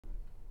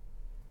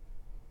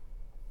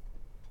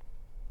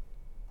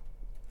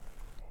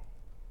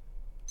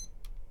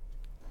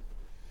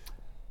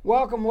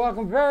Welcome,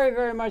 welcome very,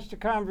 very much to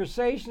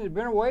Conversation. It's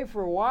been away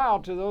for a while.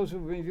 To those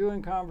who've been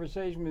viewing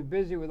Conversation, been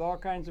busy with all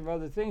kinds of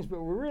other things,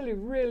 but we're really,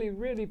 really,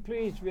 really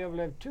pleased to be able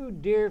to have two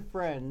dear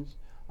friends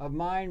of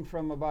mine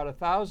from about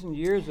 1,000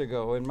 years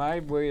ago, in my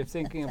way of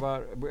thinking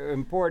about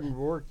important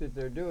work that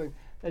they're doing.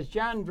 That's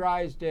John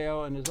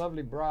Drysdale and his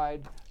lovely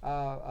bride,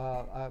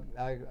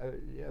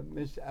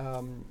 Miss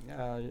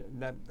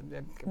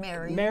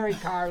Mary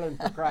Carlin,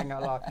 for crying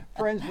out loud.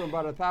 Friends from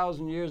about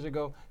 1,000 years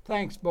ago.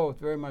 Thanks both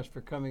very much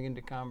for coming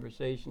into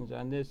Conversations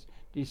on this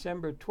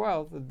December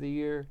 12th of the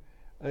year,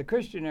 the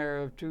Christian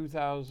era of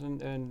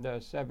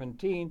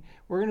 2017.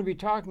 We're going to be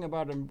talking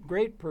about a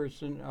great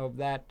person of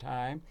that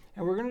time,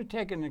 and we're going to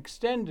take an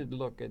extended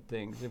look at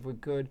things, if we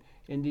could,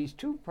 in these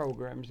two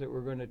programs that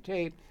we're going to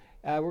tape.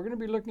 We're going to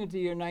be looking at the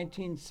year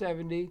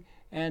 1970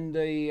 and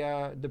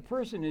the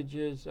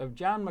personages of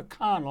John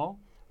McConnell,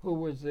 who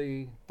was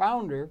the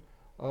founder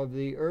of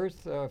the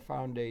Earth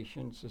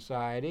Foundation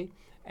Society,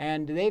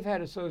 and they've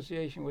had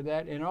association with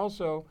that, and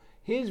also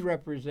his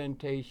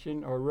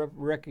representation or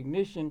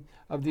recognition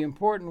of the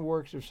important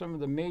works of some of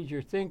the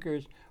major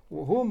thinkers,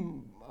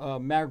 whom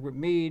Margaret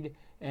Mead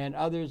and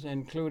others,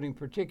 including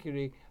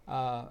particularly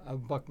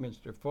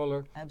Buckminster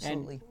Fuller.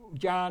 Absolutely. And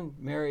John,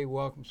 Mary,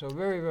 welcome so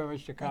very, very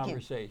much to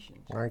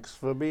Conversations. Thanks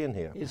for being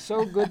here. It's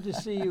so good to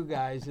see you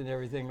guys and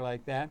everything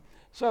like that.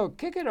 So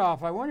kick it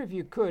off. I wonder if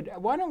you could,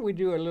 why don't we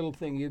do a little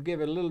thing? You give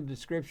a little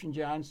description,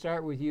 John.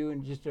 Start with you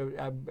and just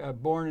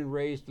born and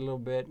raised a little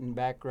bit in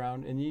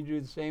background, and you do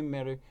the same,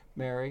 Mary.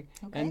 Okay.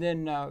 And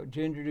then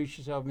to introduce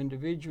yourself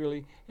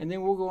individually, and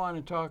then we'll go on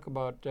and talk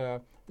about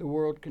the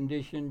world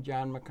condition,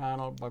 John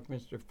McConnell,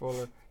 Buckminster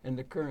Fuller, and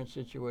the current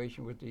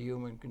situation with the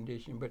human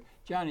condition. But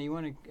Johnny, you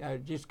want to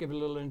just give a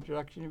little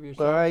introduction of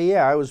yourself?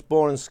 Yeah, I was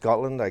born in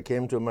Scotland. I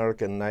came to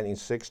America in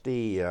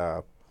 1960.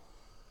 I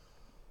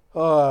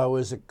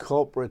was a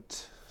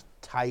corporate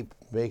type,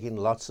 making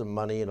lots of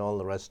money and all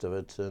the rest of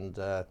it. And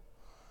then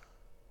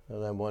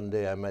one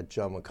day I met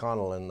John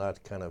McConnell, and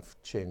that kind of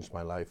changed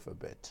my life a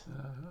bit.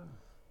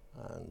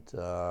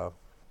 And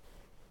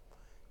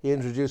he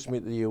introduced me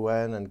to the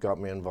UN and got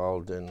me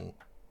involved in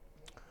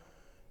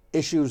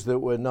issues that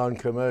were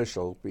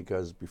non-commercial,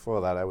 because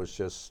before that I was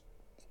just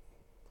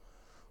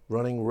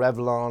running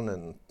Revlon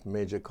and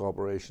major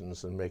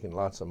corporations and making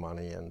lots of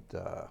money. And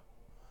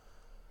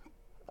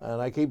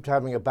I kept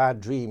having a bad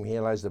dream. He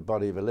realized the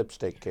body of a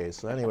lipstick case.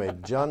 So anyway,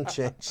 John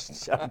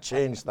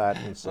changed that,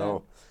 and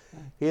so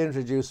he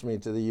introduced me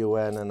to the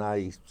UN, and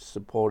I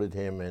supported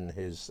him in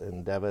his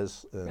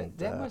endeavors. And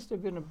that must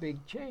have been a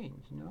big change,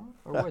 no?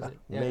 Or was it?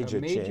 Major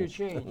a major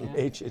change. Yeah.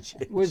 Major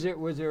change. Was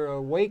there a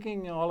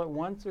waking all at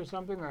once or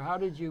something, or how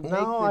did you make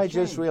the No, I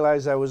just change?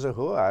 realized I was a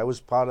whore. I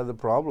was part of the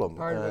problem.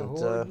 Part of a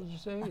whore, did you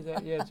say? Is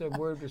that, yeah, it's a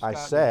word for I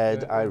Scotland.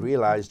 said I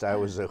realized I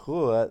was a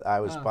whore.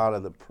 I was part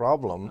of the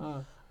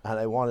problem, and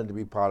I wanted to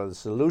be part of the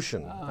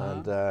solution.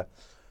 And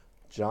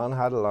John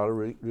had a lot of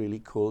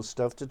really cool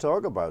stuff to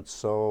talk about.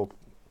 So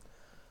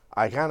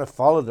I kind of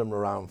followed him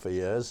around for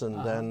years,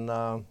 and then,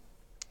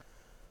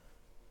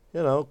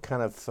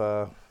 kind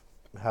of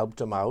helped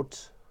him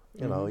out.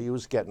 You know, he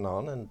was getting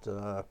on, and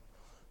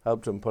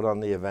helped him put on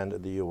the event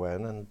at the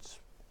UN, and,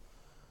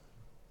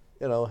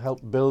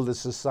 helped build the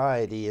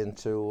society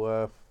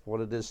into what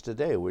it is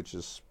today, which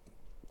is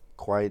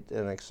quite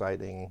an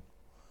exciting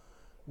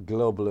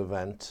global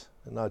event,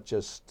 not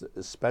just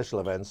special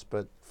events,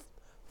 but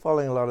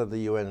following a lot of the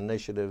UN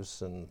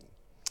initiatives and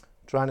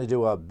trying to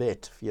do our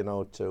bit,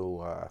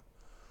 to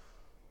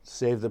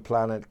save the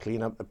planet,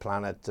 clean up the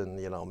planet, and,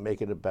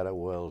 make it a better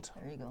world.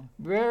 There you go.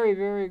 Very,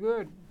 very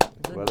good.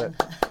 Good.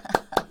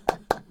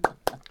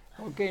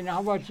 Okay, now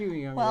how about you,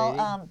 young lady?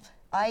 Well,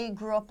 I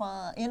grew up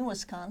in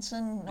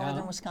Wisconsin,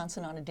 northern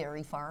Wisconsin, on a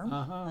dairy farm,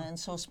 and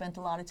so spent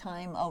a lot of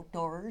time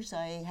outdoors.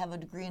 I have a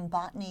degree in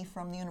botany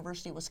from the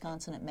University of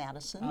Wisconsin at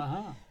Madison,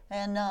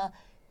 and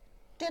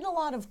did a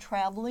lot of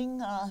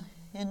traveling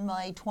in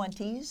my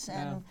 20s,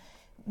 and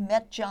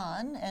met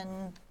John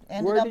and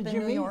ended up in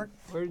New York.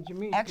 Where did you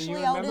meet?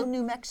 Actually, out in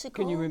New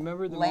Mexico. Can you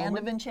remember the Land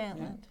moment? of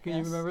Enchantment. Yeah. Can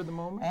you remember the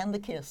moment? And the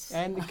kiss.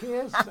 And the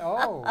kiss?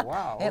 Oh,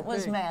 wow. It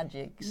was okay.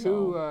 magic.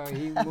 So.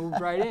 He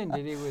moved right in,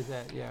 did he, with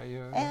that? Yeah.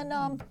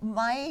 And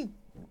my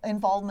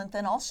involvement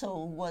then also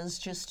was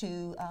just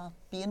to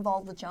be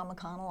involved with John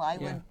McConnell. I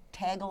would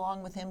tag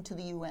along with him to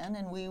the UN,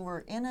 and we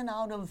were in and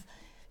out of,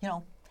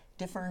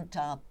 different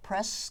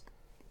press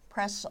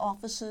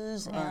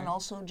offices, and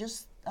also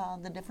just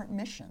the different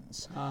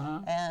missions.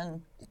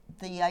 And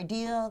the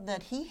idea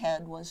that he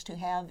had was to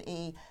have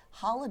a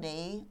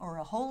holiday or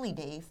a holy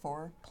day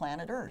for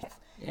planet Earth.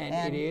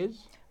 And it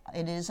is?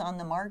 It is on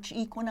the March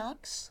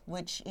equinox,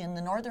 which in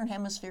the northern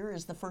hemisphere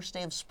is the first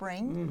day of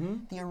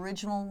spring. The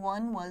original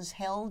one was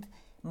held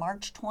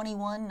March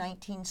 21,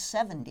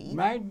 1970.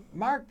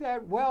 Mark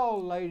that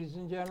well, ladies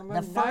and gentlemen.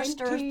 The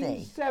first Earth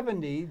Day.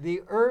 1970,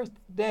 the Earth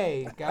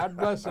Day. God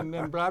bless them,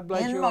 and God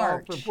bless In you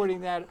March. all for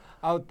putting that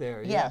out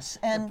there. Yes,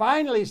 yeah. and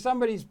finally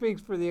somebody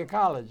speaks for the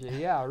ecology.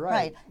 Yeah, right.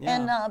 Right,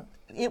 Yeah. and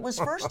it was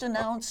first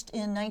announced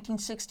in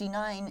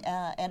 1969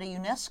 at a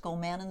UNESCO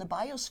Man in the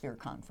Biosphere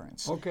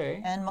conference. Okay.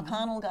 And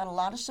McConnell got a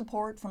lot of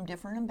support from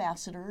different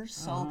ambassadors,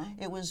 so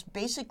it was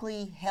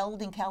basically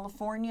held in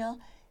California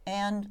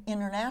and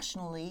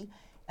internationally.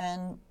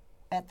 And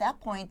at that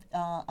point,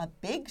 a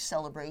big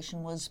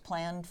celebration was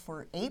planned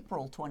for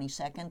April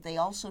 22nd. They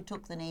also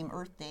took the name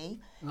Earth Day.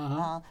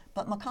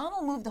 But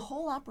McConnell moved the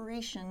whole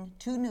operation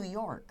to New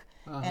York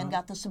and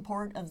got the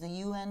support of the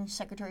UN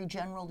Secretary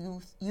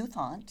General Youth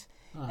Hunt.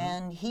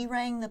 And he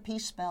rang the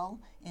peace bell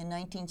in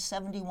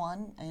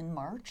 1971 in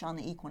March on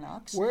the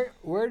equinox. Where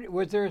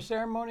was there a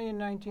ceremony in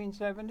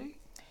 1970?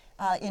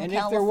 In and California.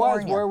 if there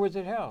was, where was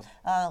it held?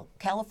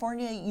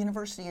 California,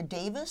 University of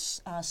Davis,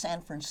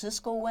 San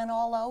Francisco went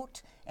all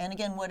out, and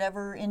again,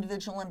 whatever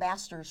individual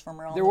ambassadors from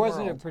around the world.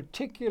 There wasn't a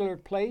particular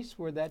place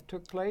where that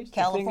took place?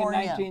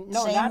 California,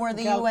 same where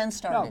the UN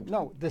started.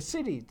 No, the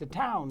city, the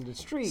town, the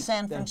street.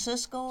 San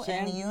Francisco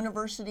and the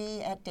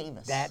University at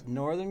Davis. That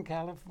Northern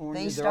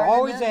California. They're started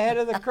always it. ahead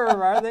of the curve,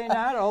 are they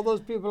not? All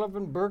those people up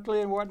in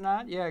Berkeley and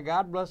whatnot? Yeah,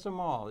 God bless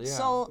them all. Yeah.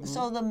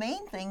 So the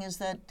main thing is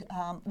that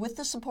with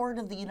the support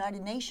of the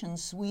United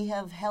Nations, we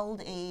have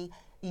held a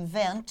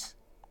event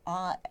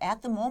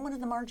at the moment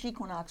of the March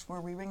equinox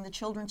where we ring the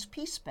children's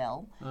peace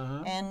bell,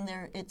 and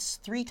it's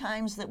 3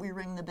 times that we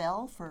ring the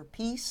bell for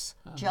peace,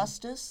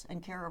 justice,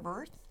 and care of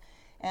Earth,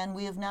 and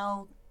we have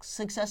now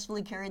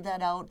successfully carried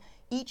that out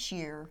each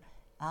year.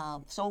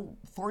 So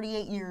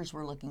 48 years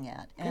we're looking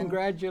at. And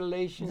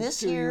congratulations this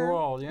to year, you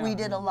all. Yeah. we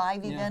did a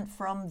live event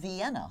from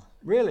Vienna.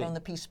 Really? From the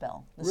Peace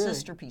Bell, the Really?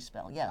 sister Peace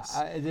Bell, yes.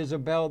 There's a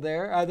bell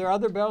there. Are there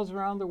other bells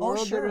around the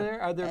world sure. that are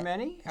there? Are there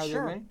many? Are Sure.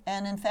 there many?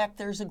 And in fact,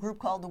 there's a group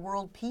called the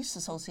World Peace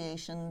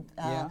Association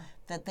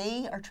that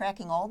they are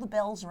tracking all the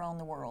bells around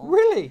the world.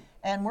 Really?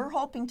 And we're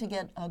hoping to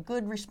get a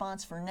good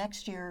response for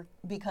next year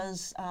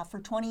because for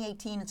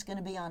 2018, it's going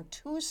to be on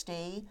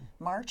Tuesday,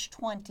 March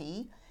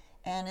 20.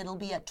 And it'll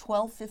be at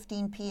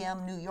 12:15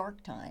 p.m. New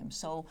York time.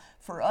 So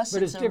for us,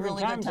 But it's a different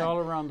really good times time. all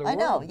around the I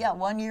know. world. Yeah,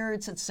 one year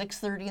it's at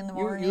 6:30 in the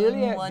morning. You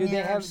really one do they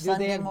year have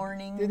Sunday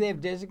morning. Do they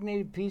have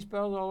designated peace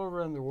bells all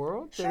around the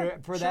world Sure,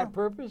 for sure. that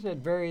purpose at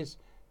various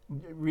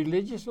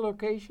religious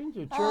locations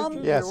or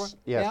churches? Yes, or what?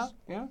 yes.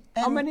 Yeah.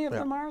 How And- many of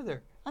them are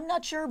there? I'm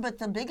not sure, but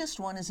the biggest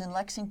one is in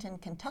Lexington,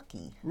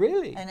 Kentucky,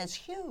 Really? and it's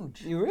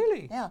huge. You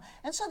really? Yeah,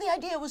 and so the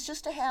idea was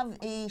just to have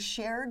a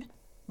shared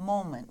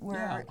moment where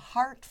Yeah.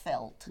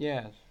 heartfelt,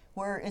 Yes.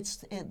 where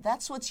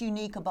that's what's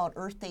unique about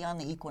Earth Day on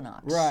the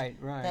equinox. Right.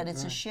 That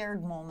it's a right.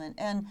 shared moment,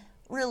 and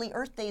really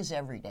Earth Day's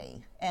every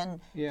day.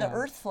 And Yeah. the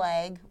Earth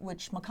flag,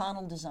 which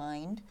McConnell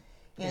designed,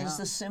 is Yeah.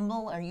 the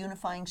symbol, our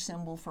unifying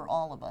symbol for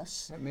all of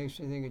us. That makes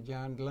me think of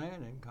John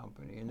Glenn and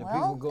company and the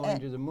Well, people going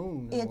to the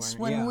moon. and It's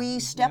when when we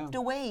stepped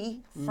yeah.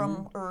 away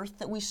from Earth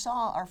that we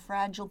saw our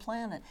fragile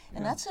planet,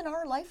 and that's in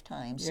our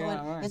lifetime. So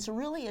Yeah, right. it's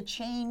really a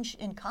change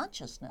in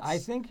consciousness. I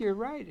think you're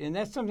right, and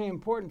that's something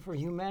important for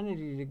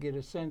humanity to get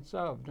a sense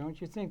of, don't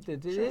you think?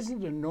 That it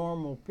isn't a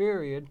normal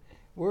period.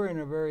 We're in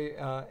a very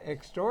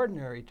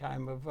extraordinary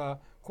time of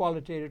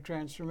qualitative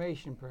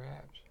transformation,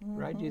 perhaps,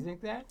 right? Do you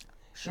think that?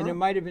 Sure. And it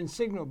might have been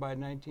signaled by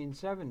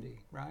 1970,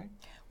 right?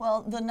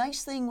 Well, the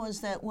nice thing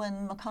was that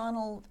when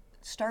McConnell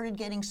started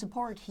getting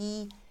support,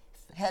 he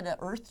had an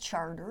Earth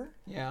Charter,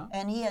 Yeah.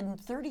 and he had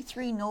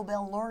 33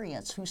 Nobel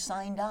laureates who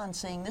signed on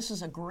saying this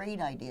is a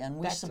great idea, and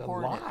we That's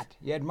support a lot. it.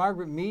 You had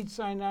Margaret Mead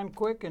signed on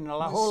quick, and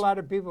whole lot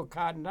of people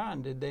cottoned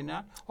on, did they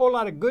not? A whole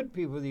lot of good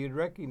people that you'd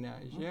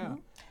recognize, yeah.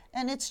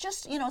 And it's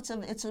just,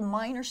 it's a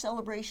minor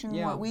celebration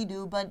Yeah. what we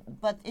do, but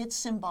it's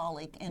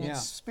symbolic and Yeah.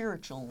 it's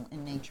spiritual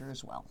in nature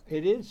as well.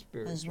 It is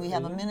spiritual. Because we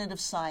have a isn't it? minute of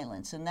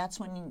silence, and that's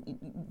when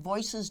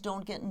voices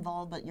don't get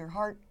involved, but your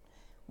heart.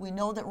 We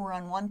know that we're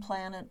on one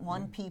planet,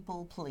 one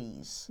people,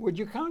 please. Would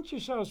you count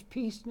yourselves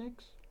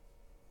peaceniks?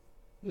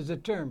 There's a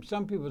term.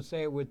 Some people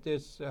say it with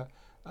this.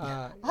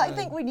 I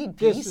think we need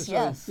peace,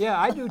 yes. Yeah,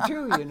 I do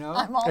too, you know.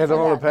 I'm all It for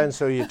all that. depends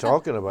who you're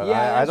talking about. Yeah,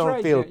 I that's don't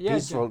right, feel yeah,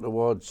 peaceful John.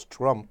 towards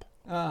Trump.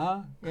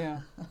 Yeah.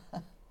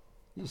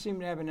 You seem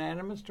to have an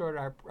animus toward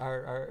our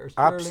sterling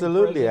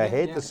Absolutely, I president,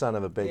 hate yeah. the son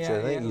of a bitch. Yeah,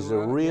 I think yeah, he's a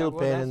well, real yeah, well,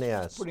 pain in the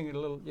that's ass. Putting it a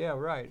little, yeah,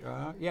 right.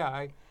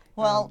 Yeah,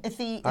 Well, if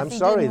he I'm if he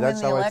sorry, didn't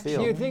that's win the how I election,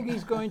 feel. Do you think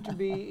he's going to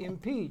be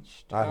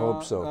impeached? I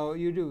hope so. Oh,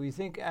 you do. You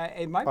think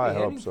it might be I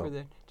hope heading so. for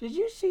that? Did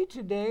you see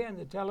today on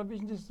the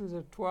television? This is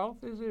the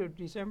 12th, is it, of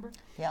December?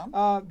 Yeah.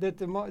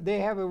 That they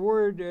have a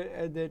word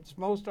that's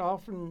most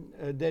often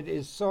that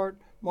is sought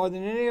more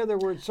than any other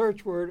word,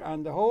 search word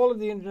on the whole of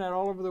the internet,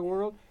 all over the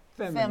world.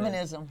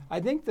 Feminism. I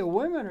think the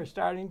women are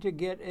starting to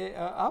get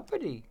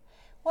uppity.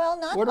 Well,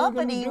 not What are we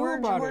gonna uppity. do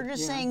about We're it,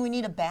 just you know? saying we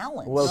need a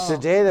balance. Well,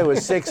 today there were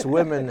 6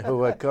 women who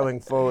were coming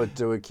forward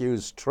to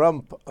accuse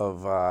Trump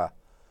of,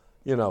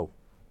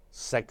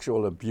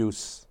 sexual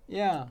abuse.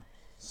 Yeah.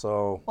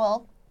 So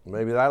Well,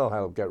 Maybe that'll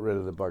help get rid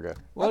of the bugger.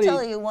 Well, I'll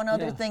tell you one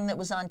other yeah. thing that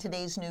was on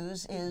today's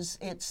news is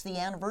it's the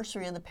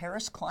anniversary of the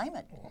Paris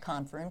Climate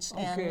Conference,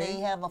 and Okay. they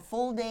have a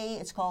full day.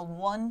 It's called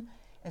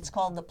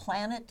the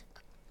Planet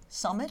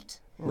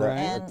Summit, Right.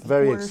 and It's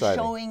very we're exciting.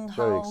 showing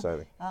Very how.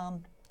 exciting.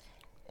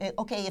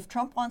 Okay, if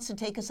Trump wants to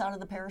take us out of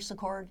the Paris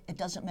Accord, it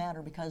doesn't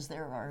matter because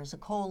there is a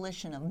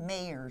coalition of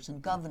mayors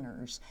and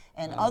governors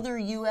and other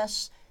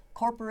U.S.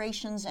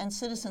 corporations and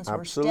citizens who are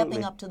Absolutely.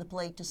 stepping up to the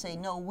plate to say,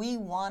 no, we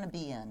want to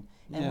be in,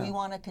 and Yeah. we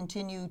want to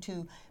continue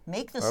to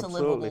make this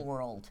Absolutely. a livable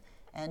world.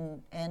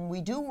 And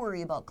we do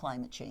worry about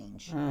climate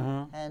change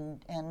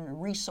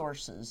and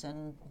resources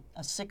and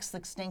a sixth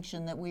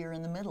extinction that we are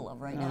in the middle of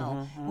right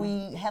now.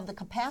 We have the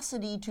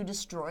capacity to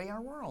destroy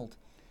our world.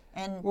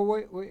 And Well,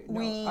 wait, no,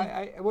 We-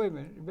 wait a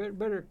minute.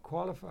 Better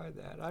qualify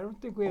that. I don't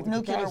think we have the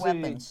nuclear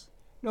capacity. weapons.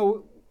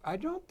 No, I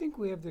don't think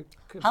we have the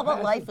capacity. How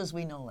about life as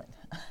we know it?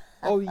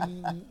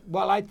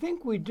 Well, I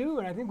think we do,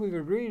 and I think we've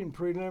agreed in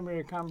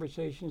preliminary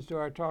conversations to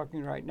our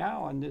talking right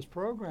now on this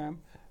program.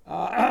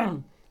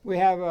 We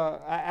have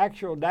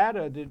actual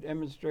data that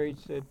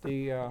demonstrates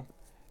that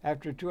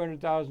after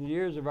 200,000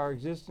 years of our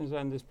existence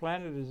on this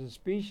planet as a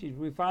species,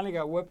 we finally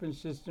got weapon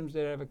systems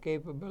that have a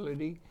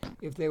capability,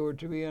 if they were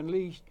to be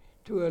unleashed,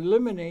 to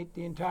eliminate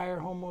the entire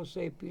Homo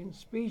sapiens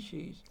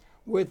species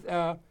with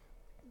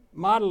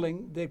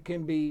modeling that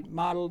can be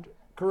modeled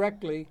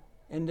correctly,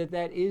 and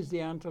that is the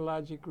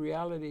ontologic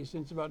reality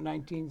since about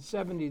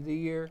 1970, the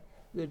year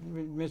that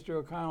Mr.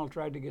 O'Connell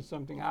tried to get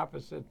something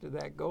opposite to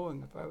that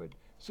going, if I would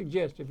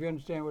suggest, if you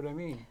understand what I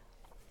mean.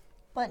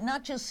 But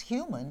not just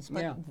humans,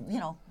 but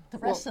Yeah. The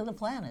rest of the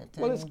planet.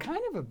 Well, it's And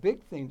kind of a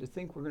big thing to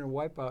think we're going to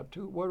wipe out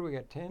what do we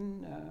got,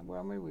 10?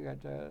 Well, maybe we got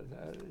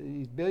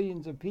these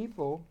billions of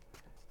people.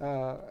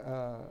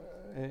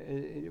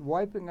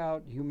 Wiping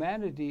out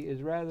humanity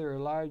is rather a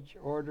large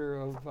order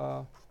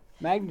of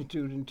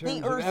magnitude in terms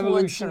the of Earth would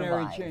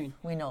evolutionary survive. change.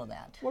 We know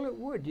that. Well, it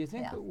would. Do you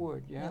think Yeah, it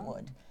would? Yeah, it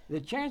would. The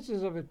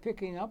chances of it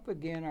picking up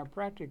again are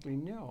practically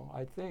nil,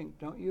 I think,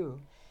 don't you?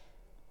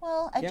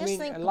 Well, I Yeah, just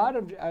think a lot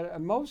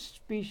of most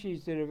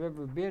species that have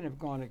ever been have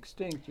gone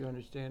extinct. You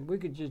understand? We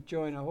could just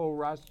join a whole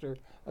roster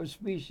of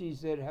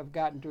species that have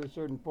gotten to a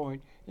certain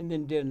point and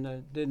then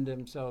den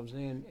themselves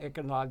in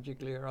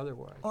ecologically or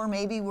otherwise. or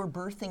maybe we're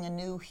birthing a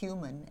new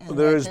human. And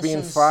There's that this been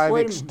is- 5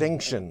 Wait a minute.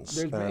 extinctions,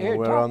 There's been- and here,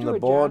 we're talk on to the it, John.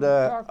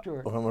 border. Talk to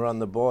it. We're on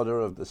the border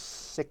of the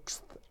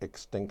 6th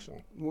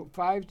extinction.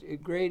 5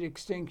 great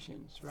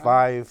extinctions, right?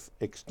 5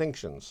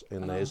 extinctions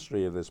in the Uh-huh.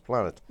 history of this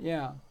planet,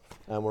 Yeah.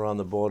 and we're on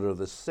the border of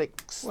the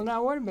 6th, Well,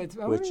 now wait a minute.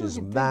 I which wonder is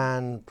if you think-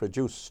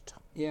 man-produced.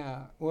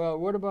 Yeah. Well,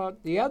 what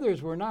about the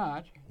others? Were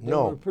not. They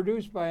No. were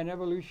produced by an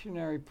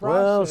evolutionary process.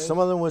 Well, some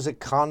of them was a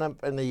con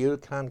up in the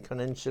Yukon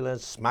Peninsula,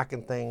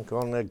 smacking thing,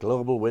 calling it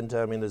global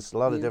winter. I mean, there's a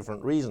lot of Yeah.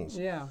 different reasons.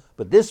 Yeah.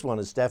 But this one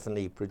is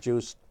definitely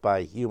produced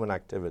by human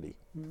activity.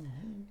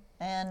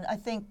 And I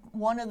think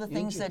one of the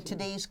things that Interesting.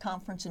 today's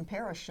conference in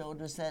Paris showed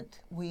is that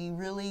we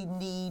really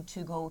need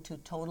to go to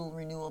total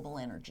renewable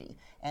energy.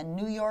 And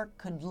New York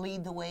could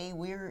lead the way.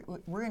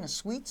 We're in a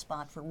sweet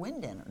spot for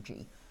wind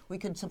energy. We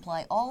could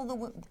supply all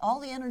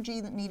the energy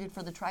that needed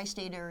for the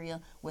tri-state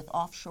area with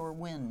offshore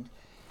wind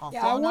off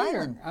Yeah, Long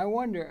Island. I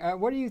wonder.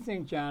 What do you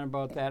think, John,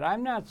 about that?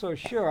 I'm not so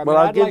sure. I Well,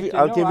 mean, I'll I'd give like you. to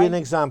I'll know. give you an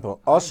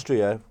example.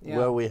 Austria, Yeah.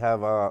 where we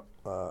have our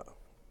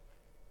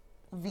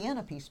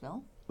Vienna Peace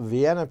Bill.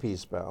 Vienna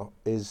Peace Bill,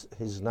 is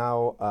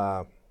now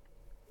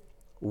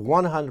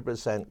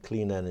 100%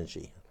 clean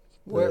energy.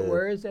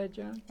 Where is that,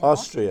 John?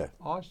 Austria,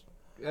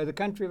 The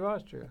country of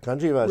Austria.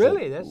 country of Austria.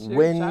 Really? That's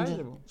wind,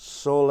 sizable.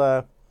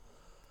 solar.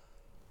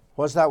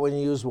 What's that when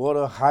you use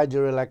water?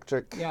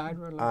 Hydroelectric. Yeah,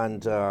 hydroelectric.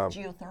 And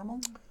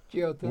Geothermal.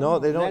 Geothermal. No,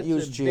 they don't That's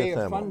use the Bay of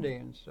geothermal. Fundy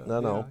and stuff.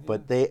 no, Yeah,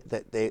 but yeah.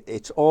 they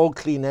it's all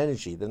clean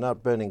energy. They're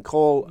not burning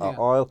coal or Yeah.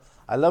 oil.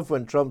 I love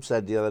when Trump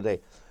said the other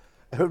day,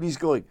 everybody's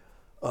going,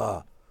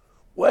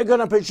 we're going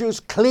to produce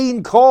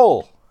clean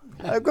coal.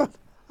 I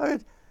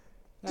mean,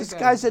 this guy-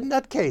 guy's a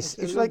nutcase. It's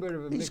a He's little like, bit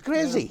of a he's mixed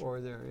crazy. metaphor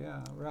there.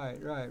 Yeah, right.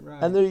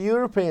 And the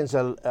Europeans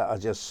are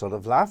just sort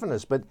of laughing at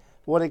us. But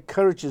what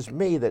encourages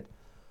me that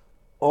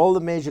all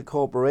the major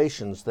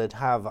corporations that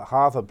have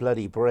half a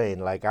bloody brain,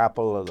 like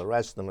Apple or the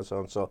rest of them and so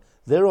on, so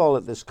they're all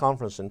at this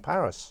conference in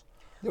Paris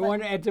The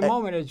one at the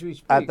moment as we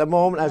speak. at the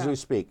moment as Yeah. we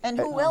speak. And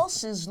who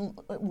else is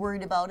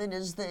worried about it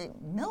is the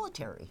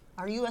military.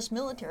 Our U.S.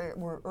 military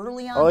were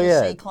early on to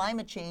say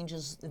climate change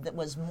that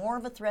was more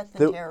of a threat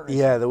than terrorism.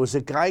 Yeah, there was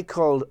a guy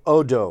called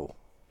Odo.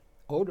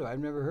 Odo, I've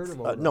never heard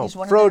of Odo. No, He's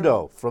one of their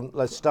Frodo from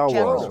Star Wars,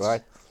 generals.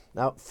 right?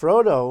 Now,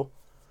 Frodo,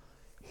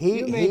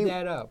 You made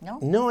that up.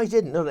 No? I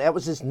didn't. No, that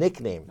was his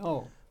nickname.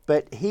 Oh.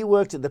 But he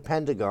worked at the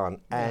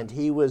Pentagon, and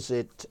he was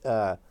a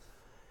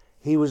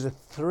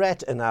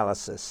threat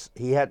analysis.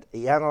 He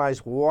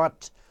analyzed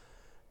what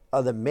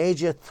are the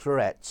major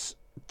threats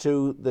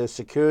to the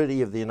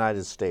security of the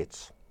United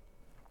States.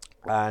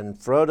 And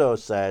Frodo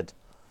said,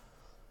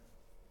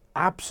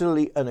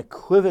 absolutely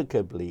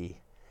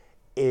unequivocally,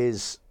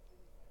 is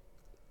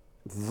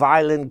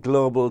violent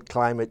global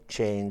climate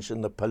change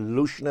and the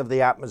pollution of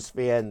the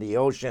atmosphere and the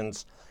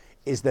oceans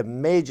is the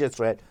major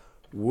threat,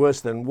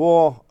 worse than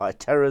war or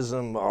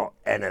terrorism or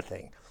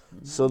anything.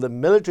 So the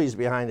military's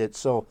behind it.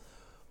 So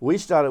we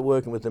started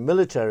working with the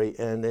military,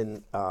 and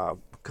then a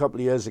couple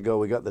of years ago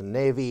we got the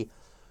Navy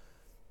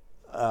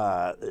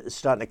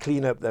starting to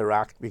clean up their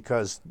act,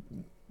 because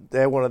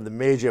they're one of the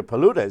major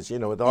polluters,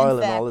 with oil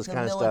and all this kind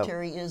of stuff. In fact, the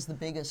military is the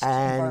biggest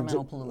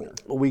environmental polluter.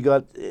 We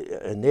got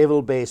a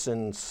naval base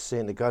in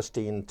St.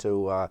 Augustine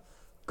to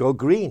go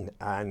green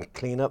and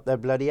clean up their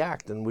bloody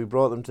act, and we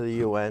brought them to the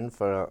UN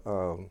for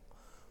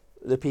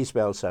the Peace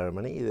Bell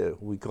ceremony.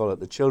 We call it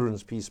the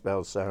Children's Peace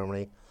Bell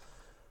ceremony.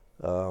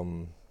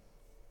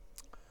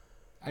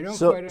 I don't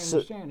quite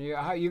understand.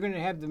 How you're going to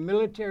have the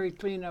military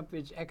clean up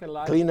its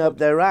ecological clean up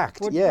their act?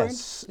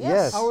 footprint?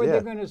 Yes. How are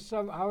they going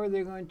to? How are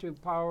they going to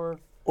power?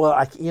 Well,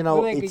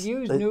 well, they could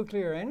use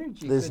nuclear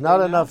energy. There's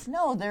not enough.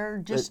 No, they're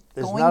just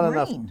there's going not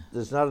green. enough.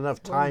 There's not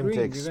enough time green.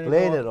 to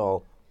explain it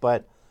all.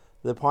 But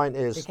the point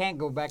is, they can't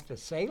go back to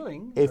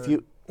sailing. If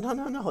you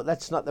no,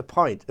 that's not the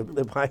point.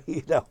 The point,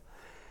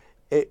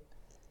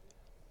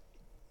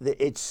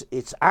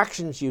 it's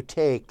actions you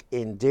take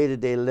in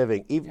day-to-day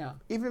living, even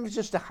if it's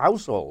just a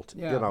household.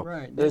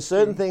 Right. There's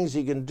certain things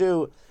you can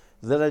do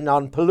that are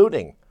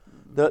non-polluting.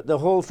 The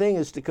whole thing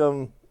is to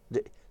come.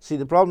 See,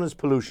 the problem is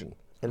pollution,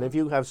 and if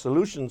you have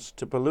solutions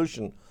to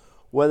pollution,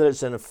 whether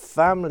it's in a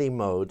family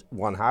mode,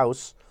 one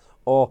house,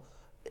 or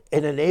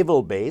in a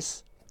naval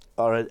base,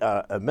 or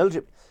a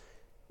military,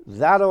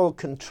 that all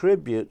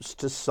contributes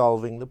to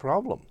solving the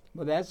problem.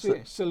 Well, that's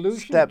a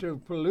solution to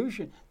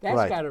pollution.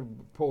 That's got a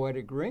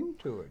poetic ring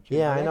to it.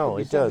 Yeah, I know,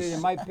 it does. They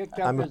might pick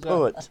up I'm a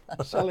poet.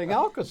 Selling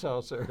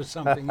Alka-Seltzer or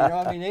something.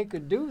 I mean, they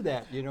could do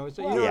that, So you know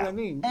what I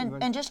mean?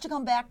 And just to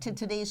come back to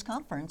today's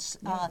conference,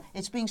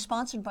 it's being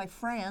sponsored by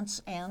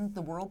France and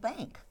the World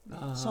Bank.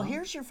 So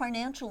here's your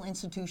financial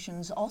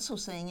institutions also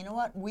saying, you know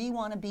what, we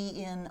want to be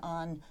in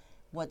on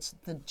what's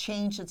the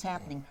change that's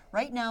happening.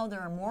 Right now,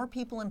 there are more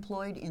people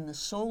employed in the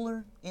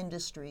solar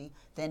industry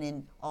than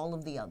in all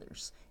of the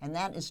others. And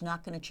that is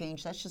not going to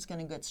change. That's just going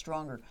to get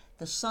stronger.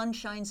 The sun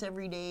shines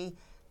every day.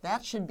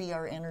 That should be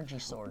our energy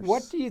source.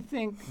 What do you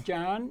think,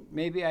 John?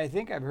 I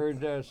think I've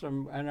heard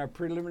some in our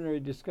preliminary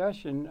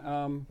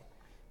discussion,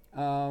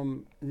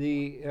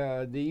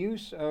 the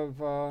use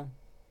of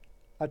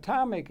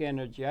atomic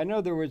energy. I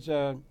know there was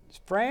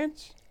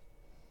France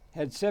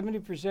had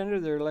 70%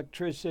 of their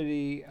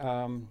electricity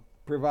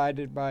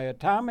provided by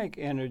atomic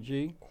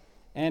energy,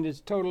 and it's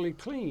totally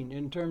clean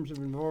in terms of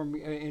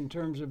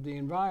the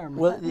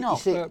environment. Well, no,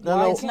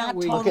 it's not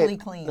totally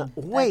clean. No,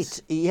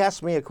 wait, he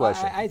asked me a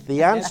question.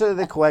 The answer to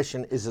the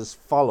question is as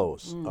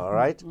follows, all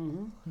right?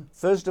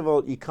 First of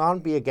all, you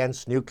can't be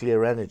against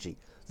nuclear energy.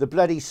 The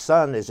bloody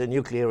sun is a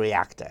nuclear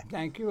reactor.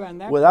 Thank you.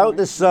 And that without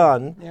the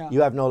sun,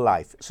 you have no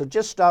life. So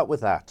just start with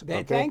that.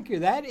 Okay? Thank you.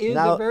 That is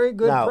a very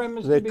good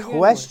premise to begin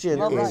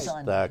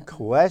with. The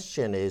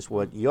question is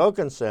what you're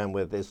concerned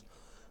with is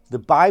the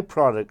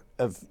byproduct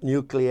of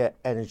nuclear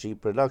energy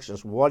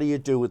productions. What do you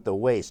do with the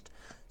waste?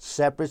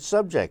 Separate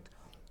subject.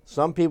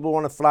 Some people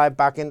want to fly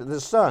back into the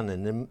sun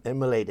and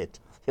immolate it.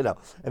 That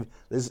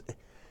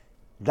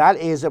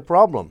is a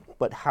problem.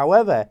 But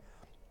however,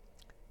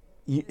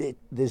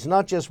 there's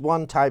not just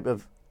one type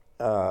of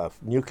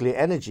nuclear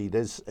energy.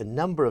 There's a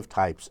number of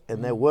types,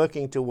 and they're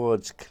working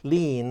towards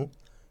clean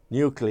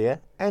nuclear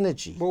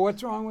energy. Well,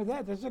 what's wrong with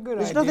that? That's a good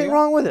idea. There's nothing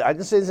wrong with it. I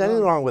didn't say there's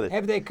anything wrong with it.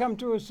 Have they come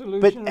to a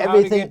solution of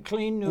how to get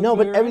clean nuclear No,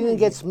 but everything energy?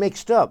 gets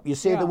mixed up. You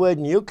say the word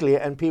nuclear,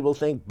 and people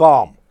think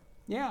bomb.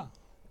 Yeah.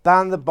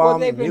 Ban the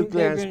bomb, well,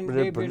 nuclear.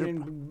 They've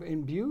been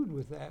imbued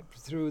with that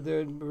through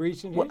the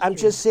recent history. I'm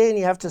just saying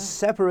you have to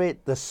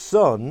separate the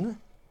sun,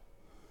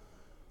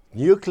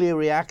 nuclear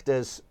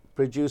reactors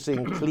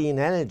producing clean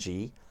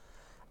energy,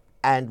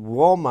 and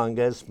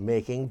warmongers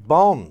making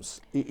bombs.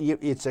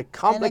 It's a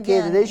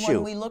complicated issue.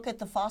 When we look at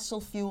the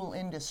fossil fuel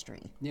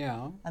industry,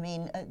 I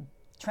mean,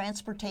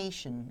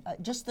 transportation,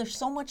 just there's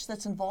so much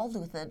that's involved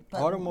with it.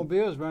 But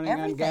automobiles running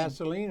on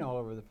gasoline all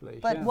over the place.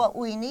 But what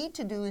we need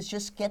to do is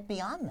just get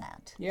beyond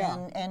that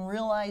and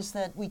realize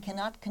that we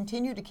cannot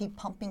continue to keep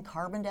pumping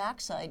carbon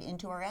dioxide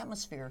into our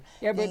atmosphere.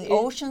 The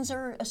oceans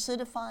are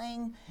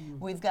acidifying.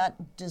 We've got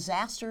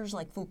disasters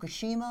like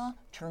Fukushima,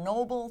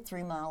 Chernobyl,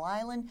 3 Mile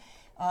Island.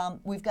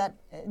 We've got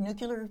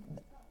nuclear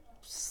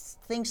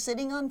things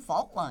sitting on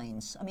fault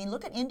lines. I mean,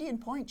 look at Indian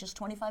Point, just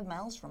 25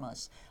 miles from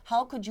us.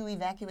 How could you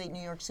evacuate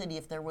New York City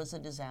if there was a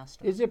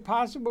disaster? Is it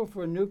possible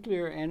for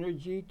nuclear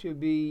energy to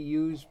be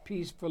used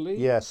peacefully?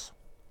 Yes.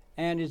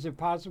 And is it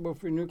possible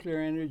for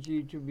nuclear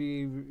energy to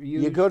be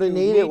used? You're going to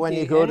need it when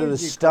you go to the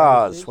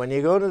stars. When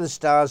you go to the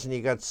stars and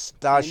you got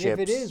starships.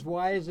 And if it is,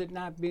 why is it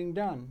not being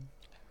done?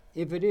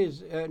 If it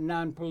is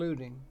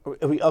non-polluting.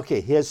 Okay,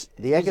 here's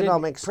the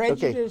economics.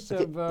 Prejudice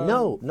of,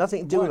 no,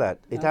 nothing to do with that.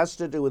 It has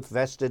to do with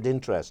vested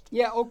interest.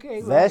 Yeah,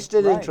 okay.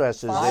 Vested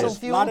interest is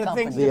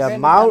the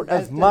amount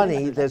of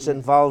money that's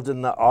involved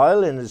in the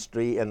oil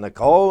industry and the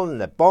coal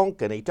and the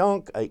bunk and the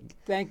tunk.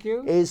 Thank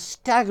you. Is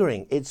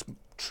staggering. It's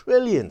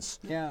trillions.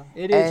 Yeah,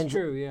 it is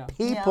true. Yeah.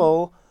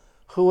 People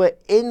who are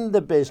in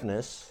the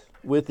business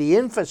with the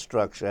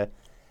infrastructure,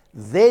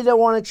 They don't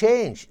want to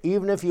change.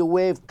 Even if you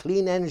wave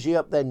clean energy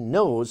up their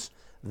nose,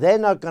 they're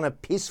not going to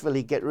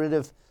peacefully get rid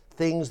of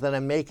things that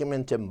are making them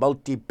into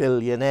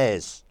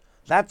multi-billionaires.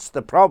 That's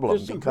the problem.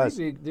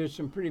 There's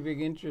some pretty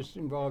big interest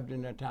involved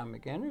in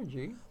atomic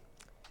energy.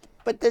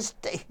 But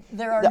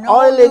there are the no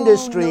oil new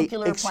industry,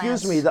 nuclear excuse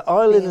plants me, the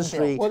oil being industry.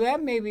 built. Well,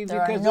 that may be There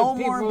because are no of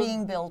people, more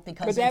being built but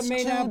because that it's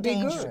may too not be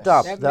dangerous. good.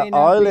 Stop. That The may not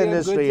oil be a good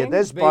industry at thing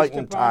this based point in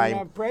upon,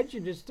 time-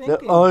 prejudice The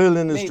thinking, oil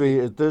industry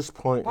maybe. at this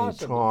point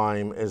Possibly. in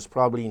time is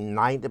probably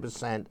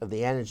 90% of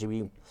the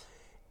energy,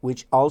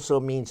 which also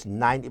means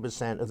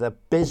 90% of the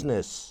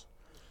business.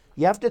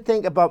 You have to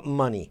think about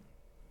money,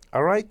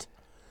 all right?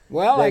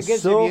 Well, I They're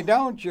guess so- if you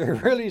don't, you're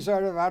really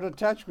sort of out of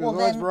touch with Well,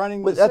 what's then-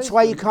 running But the that's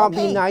why you system. can't be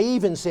Okay.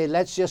 naive and say,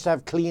 let's just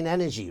have clean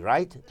energy,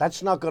 right?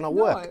 That's not going to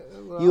No, work.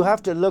 well- You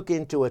have to look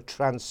into a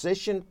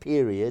transition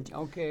period.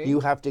 Okay. You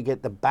have to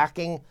get the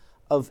backing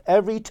of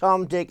every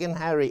Tom, Dick, and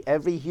Harry,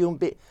 every human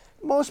being.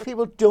 Most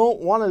people don't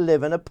want to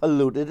live in a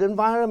polluted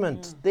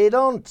environment. They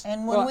don't.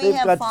 And when we They've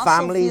have got fossil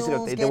families,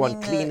 fuels they want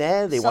getting clean the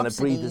air, they want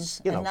to breathe this,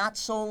 subsidies and not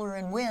solar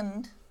and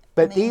wind.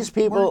 But I mean, these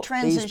people- we're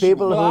these transitioning.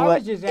 people Well, who I are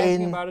was just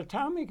asking in- about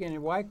atomic energy.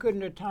 Why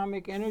couldn't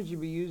atomic energy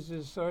be used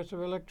as a source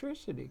of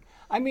electricity?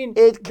 I mean,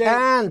 It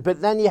can,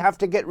 but then you have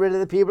to get rid of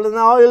the people in the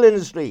oil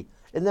industry.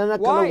 And they're not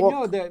Why? going to work.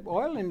 No, the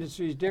oil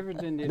industry is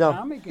different than the No,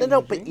 atomic no, energy.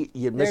 no, but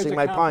you're missing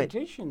my There's a point.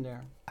 competition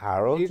there.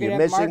 Harold, You could you're have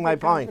missing my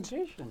market point.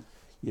 competition.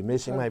 You're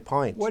missing my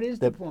point. what is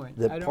the point?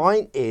 The I don't-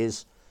 point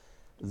is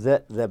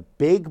that the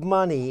big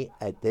money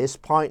at this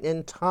point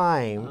in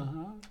time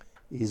Uh-huh.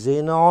 is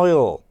in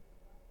oil.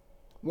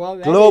 Well,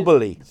 that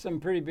Globally. is some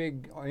pretty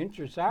big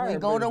interests are. We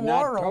go but to it's not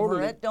war over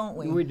totally- it, don't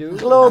we? We do.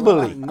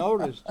 Globally. I've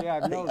noticed. Yeah,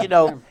 I've noticed. You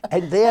know, yeah.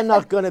 and they're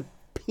not going to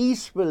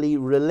peacefully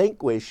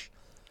relinquish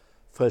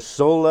for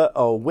solar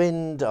or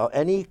wind or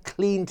any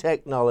clean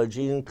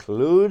technology,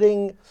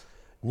 including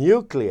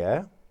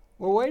nuclear.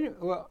 Well, wait.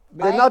 Well,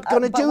 They're not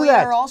going to but do we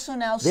that. are also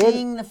now They-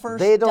 seeing the first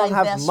they don't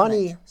have divestment.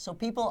 money. So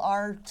people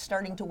are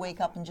starting to wake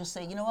up and just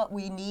say, you know what,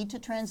 we need to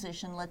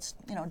transition. Let's,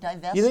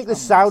 divest. You think the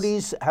from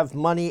this. Saudis have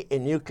money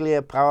in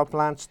nuclear power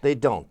plants? They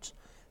don't.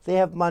 They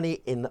have money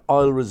in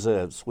oil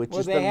reserves, which well,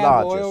 is they the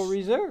have largest. oil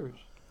reserves.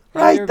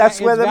 Right, And that's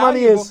it's where the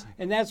money valuable, is.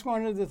 and that's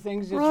one of the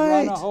things that's run a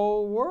Right.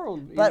 whole world.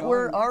 you But know,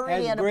 we're and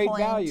already has at a great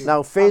point- value.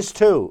 Now, phase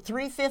two.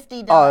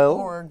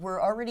 350.org, we're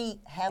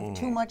already have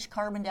too much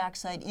carbon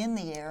dioxide in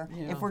the air.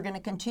 Yeah. If we're going to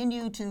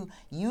continue to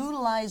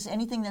utilize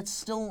anything that's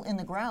still in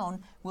the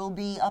ground, we'll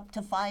be up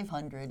to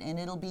 500, and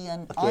it'll be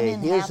an Okay,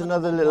 uninhabitable here's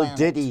another little planet.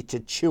 ditty to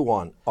chew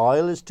on.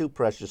 Oil is too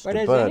precious But to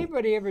has burn.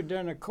 anybody ever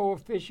done a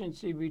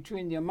coefficient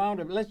between the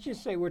amount of, let's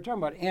just say we're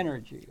talking about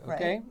energy,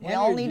 okay? Right. We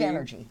all need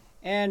energy.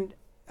 And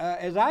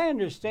as I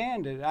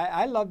understand it,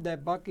 I love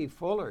that Bucky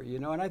Fuller,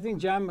 and I think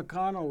John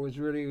McConnell was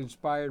really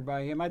inspired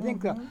by him. I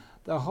think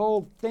the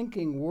whole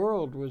thinking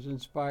world was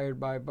inspired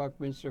by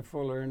Buckminster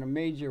Fuller in a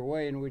major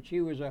way, in which he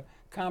was a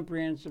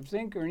comprehensive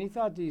thinker, and he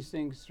thought these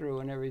things through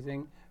and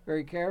everything,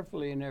 very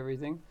carefully and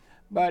everything.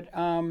 But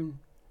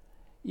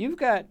you've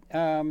got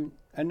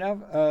enough,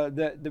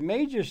 the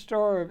major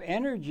store of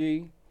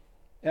energy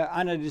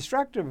on a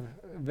destructive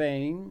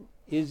vein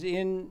is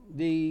in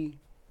the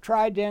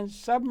trident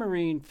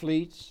submarine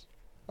fleets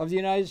of the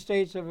United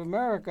States of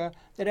America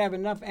that have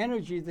enough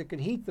energy that could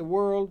heat the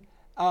world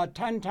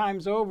 10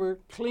 times over,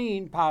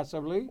 clean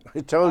possibly. I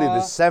told you,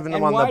 there's 7 of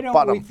them on And why the don't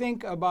bottom. we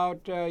think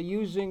about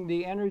using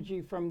the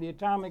energy from the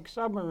atomic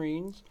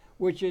submarines,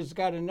 which has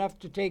got enough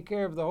to take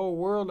care of the whole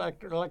world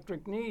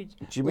electric needs?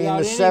 Do you mean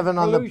without the any 7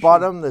 on the pollution?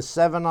 bottom? The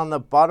 7 on the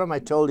bottom? I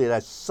told you,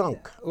 that's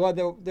sunk. Well,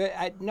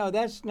 no,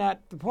 that's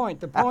not the point.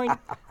 The point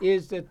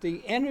is that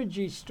the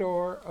energy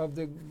store of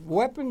the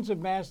weapons of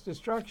mass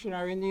destruction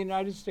are in the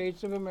United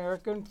States of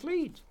American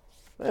fleet.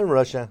 In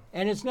Russia.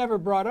 And it's never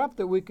brought up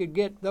that we could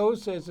get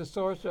those as a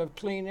source of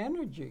clean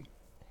energy.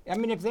 I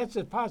mean, if that's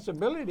a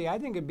possibility, I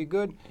think it'd be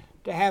good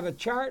to have a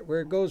chart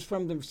where it goes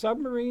from the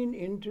submarine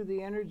into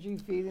the energy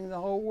feeding the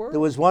whole world.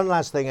 There was one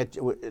last thing, not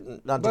to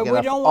But get we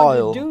off don't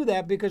oil. want to do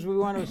that because we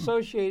want to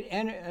associate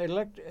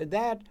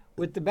that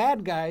with the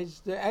bad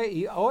guys,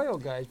 the oil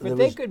guys. But There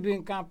they was- could be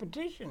in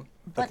competition.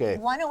 But Okay.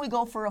 why don't we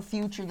go for a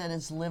future that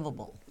is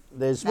livable?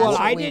 There's That's Well,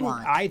 what I we didn't.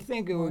 want. I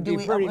think it would Do be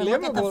we pretty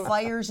look at the livable.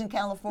 fires in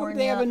California,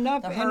 they have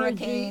enough the energy in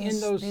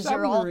hurricanes? those These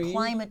are all submarines.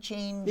 climate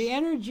change. The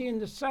energy in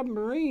the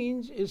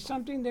submarines is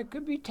something that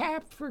could be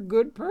tapped for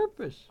good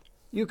purpose.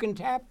 You can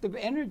tap the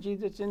energy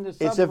that's in the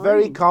submarine. It's a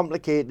very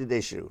complicated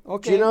issue. Do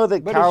Okay, you know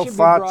that but it cow should be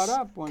brought farts,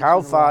 up once in a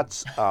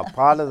while. are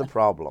part of the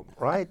problem,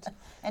 right?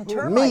 And Meat.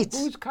 termites,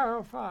 Who's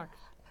Carl Fox?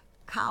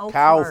 cow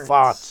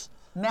farts.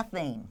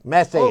 methane.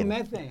 Methane. Oh,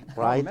 methane.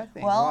 Right. Oh,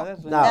 methane. Well,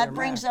 that's Now- that another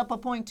brings matter. up a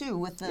point too.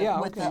 With the Yeah,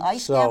 with okay. the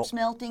ice So- caps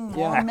melting,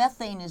 more Yeah.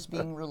 methane is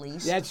being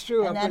released. That's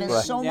true. And up that in is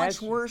the- so that's-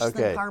 much worse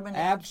Okay. than carbon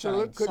dioxide.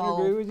 Absolutely, couldn't So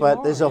agree with you But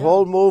more, there's a yeah.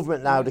 whole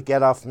movement now to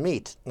get off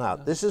meat. Now,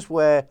 this is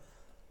where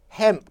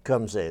hemp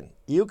comes in.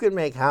 You can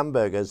make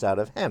hamburgers out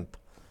of hemp.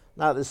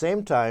 Now, at the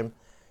same time,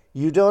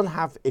 you don't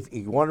have, if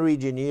you want to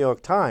read your New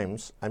York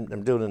Times, I'm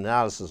doing an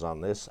analysis on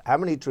this, how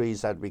many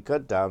trees had to be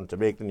cut down to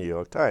make the New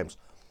York Times?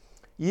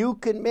 You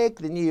can make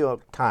the New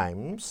York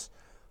Times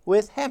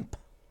with hemp.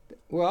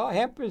 Well,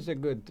 hemp is a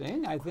good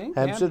thing, I think.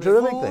 Hemp's Hemp a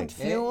terrific Food, thing.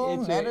 fuel,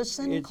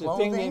 medicine, it's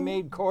clothing. a thing they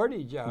made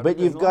cordage out But of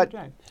you've in a long got,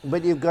 time.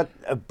 but you've got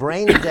a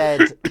brain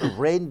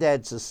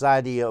dead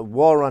society, a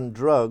war on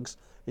drugs,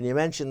 and you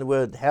mentioned the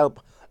word help.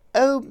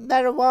 Oh,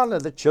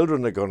 marijuana! The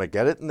children are going to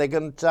get it, and they're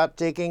going to start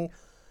taking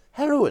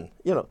heroin.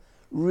 You know,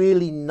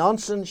 really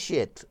nonsense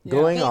shit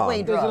going Gateway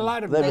on. drug. There's a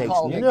lot of That They makes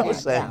called it, no yeah.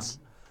 sense.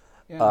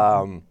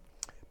 Yeah.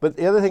 But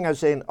the other thing I was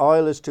saying,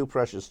 oil is too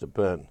precious to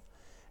burn.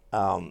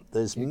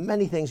 There's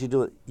many things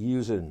you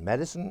use it in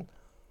medicine.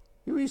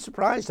 You'd be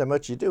surprised how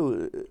much you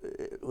do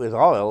with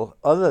oil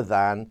other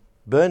than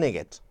burning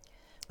it.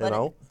 You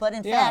know? But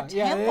in Yeah, fact,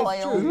 yeah, hemp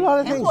that's oil, true. There's a lot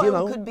of hemp things, oil you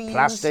know, could be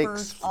plastics.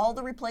 used for all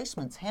the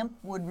replacements. Hemp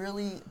would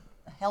really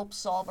help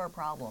solve our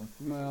problem.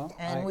 Well,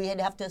 And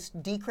we'd have to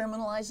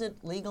decriminalize it,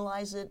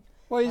 legalize it.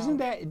 well,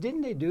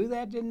 didn't they do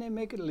that? Didn't they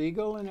make it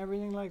legal and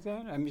everything like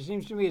that? I mean, it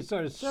seems to me it's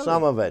sort of silly.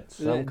 Some of it, The-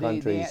 some the-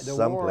 countries, the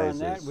some war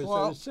places. on that was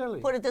sort of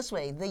silly. put it this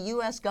way: the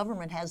U.S.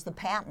 government has the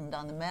patent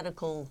on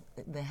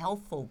the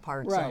healthful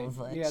parts Right. of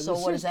it. Yeah, so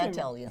the what does that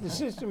system- tell you? The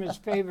system is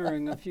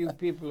favoring a few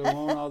people who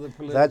own all the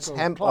political That's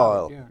hemp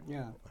clout. oil. Yeah,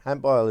 yeah.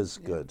 Hemp oil is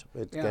good.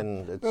 It Yeah.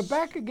 can. But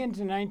back again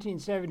to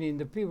 1970, and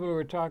the people who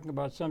were talking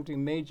about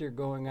something major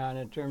going on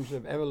in terms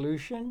of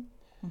evolution.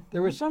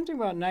 There was something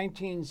about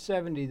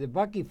 1970 that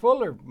Bucky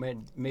Fuller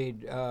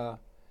made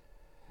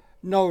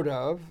note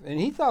of, and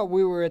he thought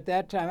we were at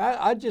that time.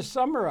 I just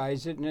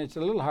summarize it, and it's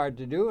a little hard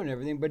to do and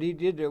everything, but he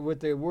did it with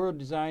the World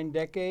Design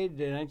Decade,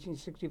 the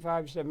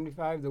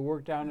 1965-75, the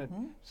work down at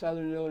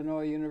Southern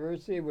Illinois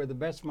University, where the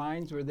best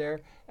minds were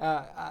there,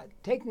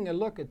 taking a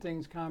look at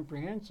things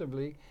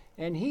comprehensively,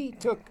 and he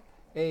took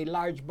a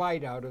large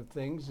bite out of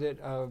things that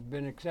have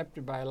been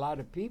accepted by a lot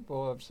of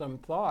people of some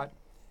thought.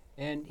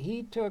 And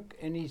he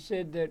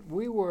said that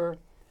we were,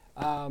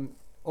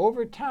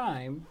 over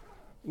time,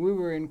 we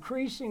were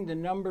increasing the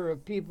number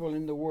of people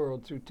in the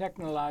world through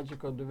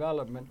technological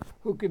development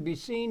who could be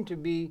seen to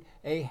be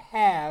a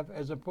have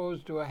as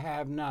opposed to a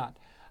have-not.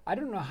 I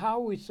don't know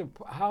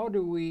how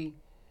do we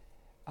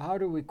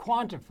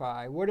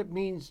quantify what it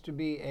means to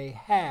be a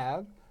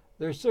have.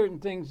 There are certain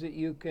things that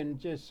you can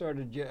just sort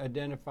of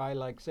identify,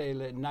 like say,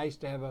 nice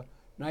to have a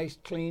nice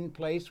clean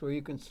place where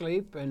you can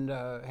sleep and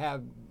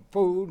have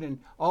food and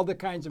all the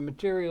kinds of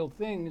material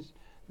things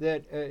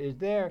that is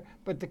there.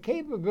 But the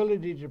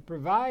capability to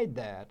provide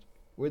that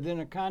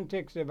within a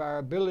context of our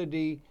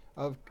ability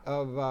of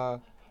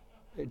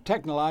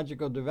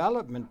technological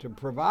development to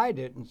provide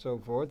it and so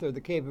forth, or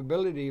the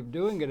capability of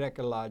doing it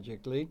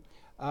ecologically,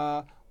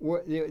 that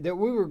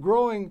we were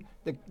growing,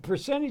 the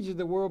percentage of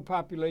the world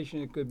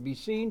population that could be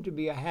seen to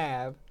be a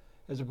have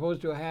as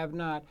opposed to a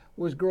have-not,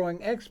 was growing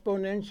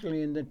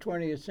exponentially in the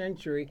 20th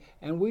century,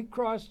 and we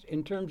crossed,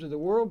 in terms of the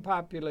world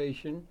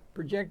population,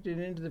 projected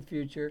into the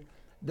future,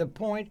 the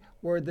point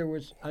where there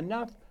was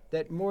enough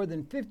that more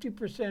than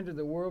 50% of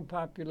the world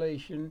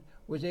population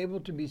was able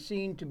to be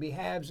seen to be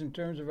haves in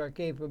terms of our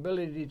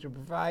capability to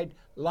provide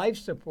life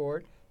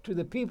support to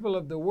the people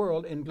of the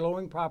world in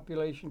growing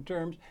population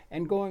terms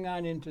and going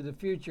on into the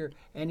future.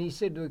 And he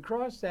said we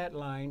crossed that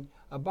line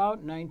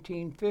about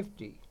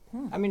 1950.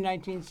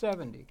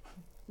 1970.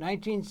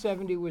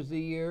 1970 was the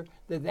year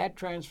that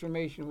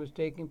transformation was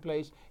taking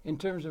place in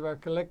terms of our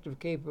collective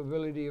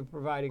capability of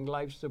providing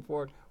life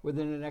support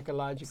within an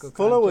ecological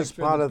Fuller was context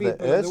for part of the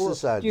people Earth world.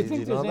 Society. Do you Did think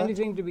you there's know that?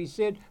 anything to be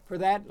said for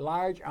that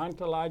large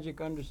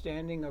ontologic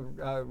understanding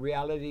of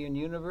reality and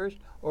universe,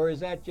 or is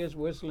that just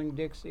whistling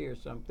Dixie or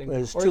something?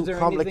 It's Or too is there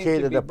anything to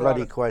complicated be a bloody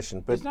brought up? question.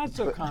 But It's not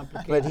so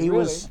complicated. But he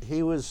really.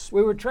 was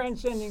We were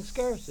transcending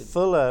scarcity.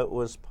 Fuller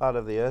was part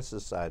of the Earth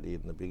Society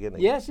in the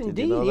beginning. Yes, Did you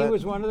indeed. know He that?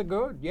 was one of the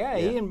good. Yeah,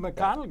 he and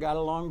McConnell got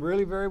along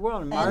really very well.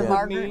 And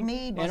Margaret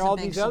Mead was and a all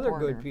big these other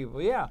supporter. good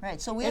people. Yeah. Right,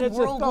 so we And had it's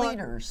a world thought-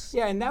 leaders.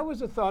 Yeah, and that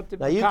was a thought that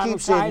Now you McConnell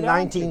keep saying tied on to.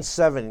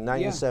 1970,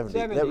 1970.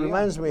 70, That yeah.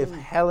 reminds me of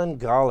Helen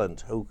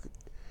Garland, who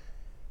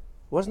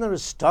wasn't there a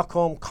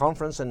Stockholm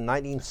conference in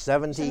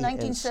 1970 In in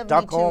 1972,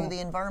 Stockholm? the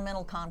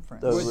environmental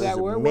conference. There Was that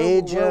a where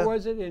major-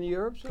 was it? In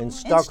Europe somewhere? in in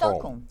Stockholm.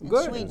 Stockholm, in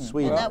Good. Sweden. In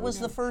Sweden. And that was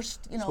the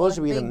first, Supposed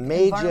to be the big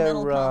major,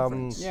 environmental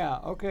conference. Yeah,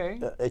 okay.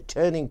 a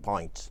turning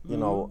point, you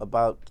know,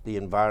 about the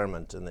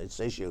environment and its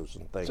issues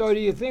and things. So do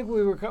you think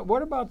we were,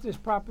 what about this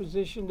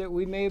proposition that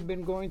we may have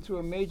been going through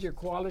a major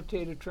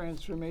qualitative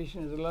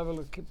transformation at the level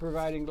of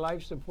providing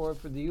life support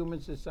for the human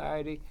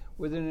society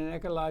within an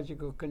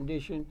ecological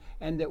condition,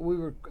 and that we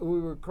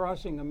were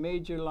crossing a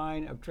major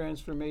line of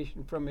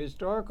transformation from a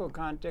historical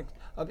context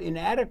of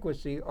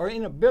inadequacy or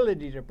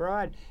inability to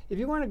provide? If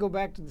you want to go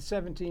back to the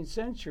 17th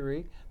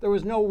century, there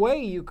was no way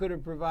you could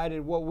have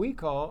provided what we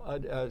call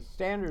a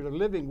standard of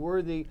living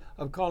worthy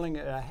of calling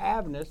it a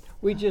haveness.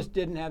 We just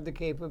didn't have the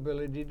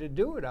capability to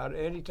do it at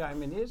any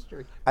time in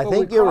history. I But we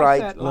think you're crossed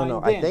right. that No, line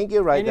no, I then. think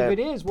you're right. And There if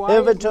it are is, why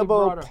isn't it pivotal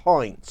brought up?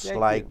 points Thank you.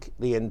 like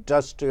the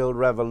Industrial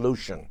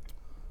Revolution,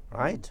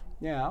 right?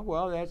 Yeah,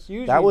 well, that's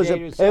usually That was a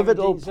dated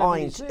pivotal point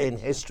 1776. in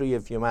history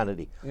of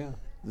humanity. Yeah.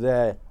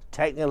 The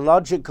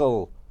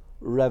technological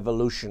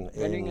revolution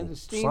Getting in in the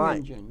steam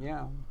science. engine,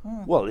 yeah.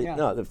 Well, Yeah.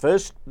 no,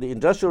 the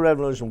Industrial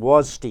Revolution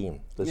was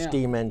steam, the Yeah.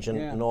 steam engine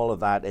Yeah. and all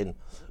of that in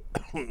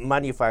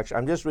manufacture.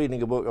 I'm just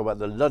reading a book about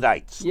the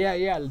Luddites. Yeah,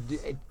 yeah,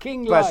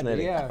 King Lud,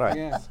 Fascinating, yeah, right.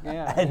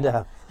 yeah. And,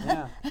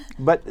 yeah.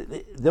 But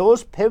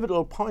those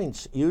pivotal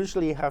points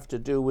usually have to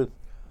do with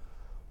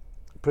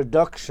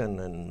production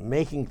and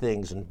making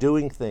things and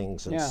doing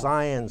things and Yeah.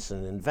 science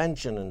and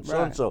invention and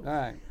so and so.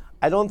 Right.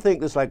 I don't think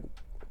there's like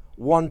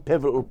one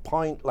pivotal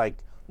point like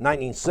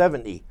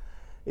 1970.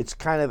 It's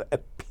kind of a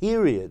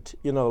period,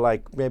 you know,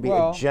 like maybe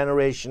Well- a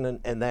generation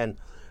and then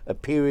a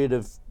period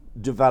of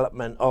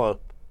development or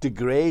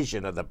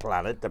degradation of the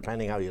planet,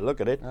 depending how you look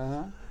at it.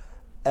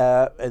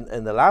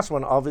 And the last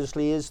one,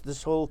 obviously, is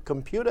this whole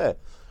computer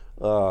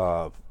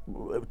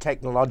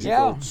technological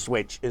Yeah.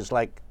 switch is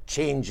like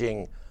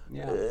changing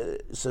Well,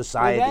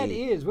 society. that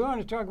is. We want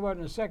to talk about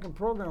in the second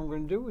program we're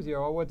going to do with you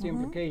all what the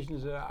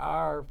implications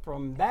are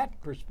from that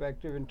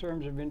perspective in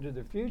terms of into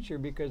the future,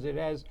 because it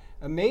has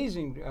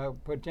amazing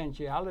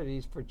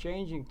potentialities for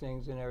changing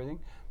things and everything.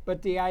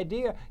 But the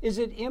idea, is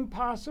it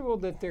impossible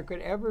that there could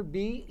ever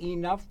be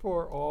enough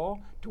for all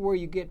to where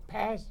you get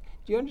past,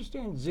 do you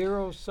understand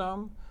zero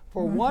sum?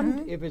 For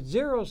one, if it's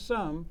zero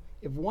sum,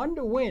 if one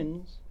to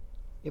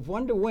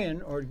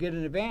win or get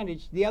an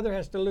advantage, the other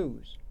has to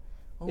lose.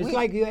 It's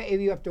like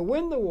if you have to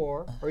win the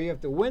war, or you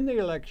have to win the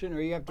election, or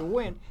you have to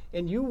win,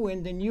 and you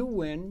win, then you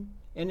win,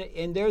 and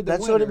they're the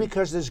That's winner. only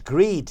because there's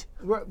greed.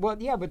 Well,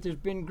 yeah, but there's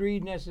been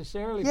greed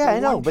necessarily. Yeah, for I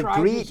know, one but tribe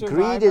to greed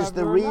survive is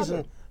the over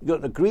reason.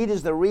 another. Greed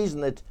is the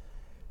reason that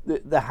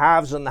the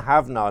haves and the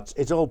have-nots.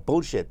 It's all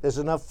bullshit. There's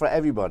enough for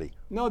everybody.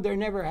 No, they're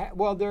never.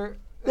 Well, they're.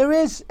 There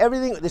is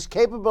everything that's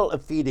capable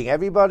of feeding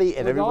everybody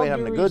and with all everybody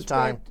having a due good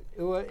time.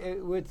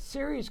 respect, with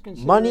serious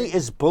consideration. Money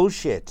is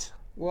bullshit.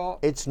 Well,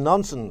 It's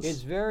nonsense.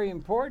 it's very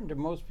important to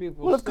most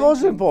people. Well, of course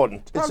it's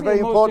important. It's Probably very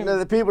the most important that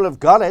the people have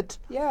got it.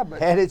 Yeah,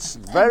 but And it's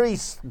very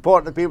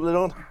important that people that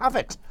don't have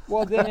it.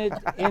 well,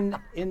 then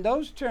in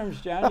those terms,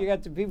 John, you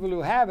got the people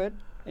who have it,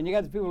 and you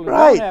got the people who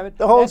Right. don't have it.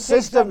 The whole That takes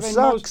system up in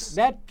sucks.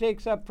 that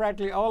takes up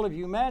practically all of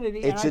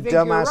humanity. and It's I a think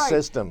you're dumbass right.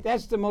 system.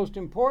 That's the most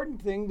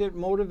important thing that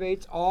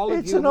motivates all of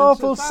It's human an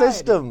awful society.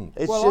 system.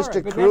 It's Well, just all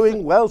right, but that's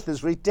accruing wealth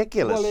is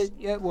ridiculous.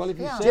 Well, if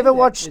you Yeah. say Do you ever that,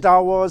 watch it's-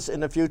 Star Wars in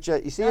the future?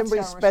 You see Not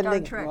everybody Star Wars, Star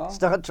spending Trek. Well-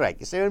 Star Trek.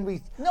 You see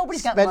everybody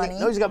Nobody's got spending. money.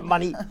 Nobody's got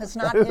money. It's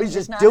not- Everybody's it's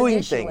just not an doing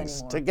issue things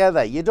anymore.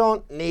 together. You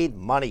don't need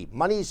money.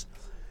 Money's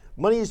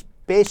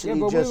basically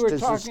but just we to were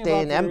talking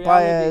sustain about the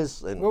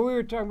empires. reality. And Well, we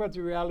were talking about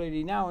the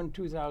reality now in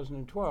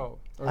 2012.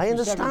 or I for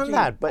understand 17.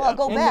 that, but Well,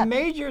 go And back. the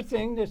major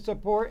thing that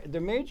support the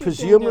major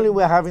presumably thing that,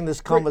 we're having this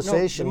no,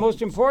 conversation. the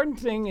most important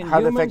thing in how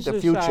to human affect the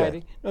future.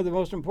 society. No, the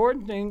most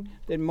important thing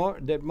that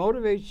that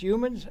motivates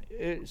human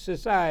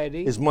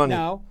society Is money.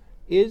 now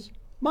is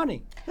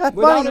money. That's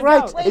Without money, a right.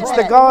 doubt. Wait a It's the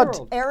minute.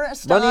 God.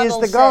 Aristotle Money is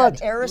the said, God.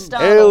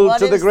 Aristotle, Hail what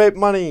to the is- great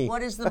money.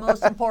 What is the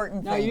most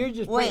important Now, thing? you're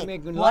just Wait,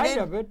 making what light did-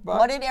 of it, but-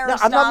 What did No,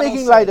 Aristotle I'm not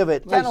making say? light of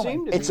it. Well, it Gentlemen,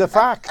 seemed to It's be. a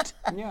fact.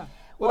 Yeah.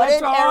 What Well, that's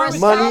did all I was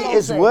Aristotle Money saying.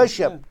 is say?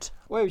 worshipped.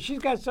 Wait, she's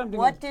got something.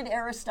 What did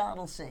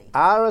Aristotle say?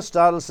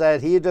 Aristotle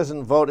said he who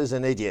doesn't vote is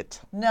an idiot.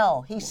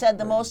 No, he said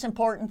the most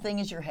important thing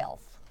is your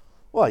health.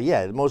 Well,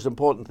 yeah, the most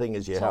important thing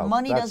is your So health.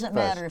 money That's doesn't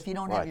first. matter if you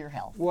don't have Right. your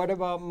health. What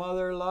about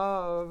mother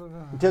love?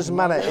 It doesn't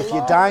matter. Mother If you're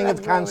love dying is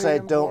of cancer, really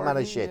it don't matter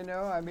important, shit. You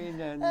know, I mean,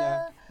 and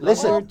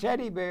Listen, your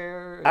teddy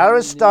bear. and,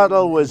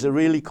 Aristotle was a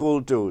really cool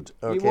dude.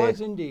 He Okay.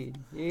 was indeed.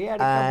 He had a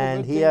couple And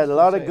good he things had a to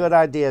lot of say. good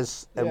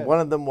ideas, and Yeah. one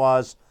of them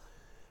was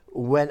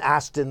when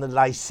asked in the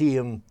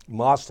Lyceum,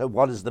 Master,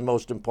 what is the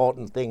most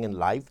important thing in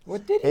life?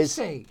 What did he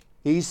say?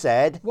 He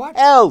said, What?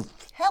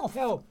 health. Health.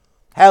 Help.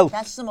 Health.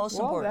 That's the most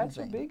Well, important that's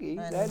a thing. biggie.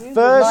 And That is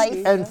First a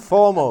biggie. and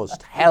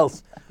foremost,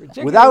 health.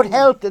 Particularly Without when-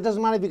 health, it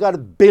doesn't matter if you got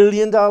 $1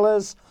 billion or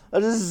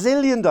 $1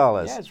 zillion.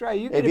 Yeah, that's right.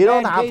 You If get you a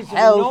don't bad have case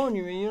health, of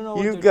pneumonia, you know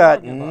what you've they're got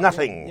talking about.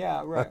 nothing.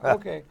 Yeah, right.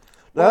 Okay.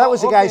 Now, that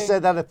was the guy who okay.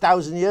 said that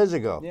 1,000 years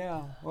ago.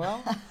 Yeah,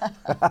 well,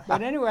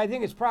 but anyway, I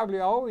think it's probably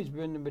always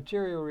been the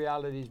material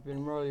reality's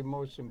been really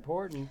most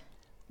important.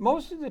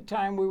 Most of the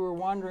time we were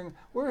wandering,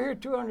 we're here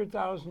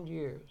 200,000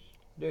 years,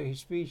 the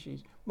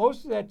species.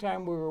 Most of that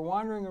time we were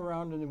wandering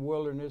around in the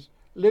wilderness,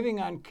 living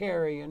on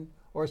carrion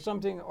or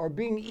something, or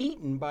being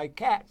eaten by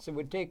cats that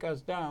would take us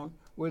down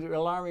with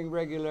alarming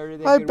regularity.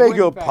 They I could beg win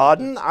your faster.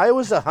 pardon. I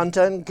was a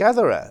hunter and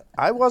gatherer.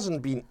 I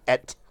wasn't being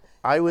ate.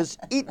 I was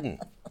eaten.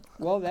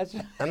 Well, that's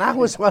And I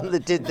was one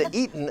that did the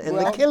eating and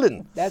the Well,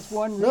 killing. that's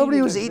one Nobody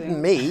reading was of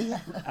eating things. me.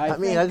 I I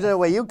mean, think- I don't know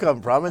where you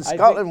come from. In think-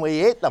 Scotland,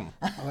 we ate them.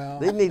 Well,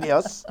 They didn't eat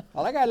us.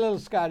 well, I got a little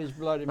Scottish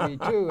blood in me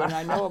too, and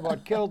I know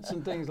about kilts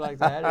and things like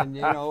that, and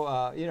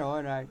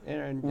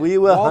and We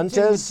were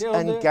waltzing hunters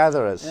Matilda. and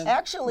gatherers.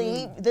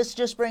 Actually, this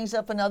just brings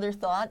up another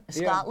thought.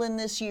 Yeah. Scotland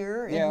this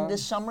year, Yeah. in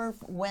this summer,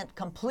 went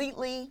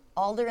completely,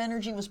 all their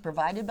energy was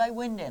provided by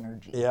wind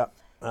energy. Yeah.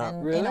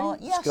 And, Really? you know,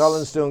 yes.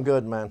 Scotland's doing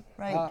good, man.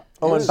 Right.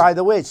 Oh, and Good. by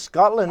the way,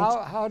 Scotland,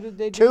 How did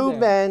they do two that?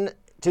 men,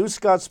 two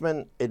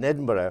Scotsmen in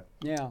Edinburgh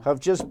Yeah.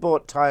 have just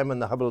bought time in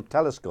the Hubble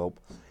telescope,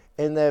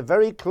 and they're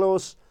very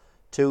close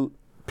to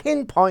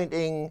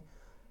pinpointing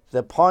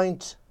the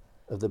point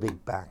of the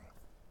Big Bang.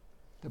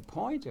 The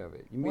point of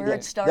it. You mean Where that-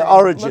 it started. The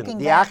origin, looking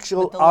the back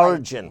actual with the light.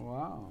 origin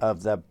Wow.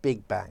 of the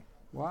Big Bang,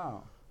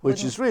 Wow.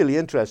 which is really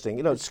interesting.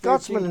 You know,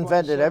 Scotsman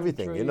invented 13.7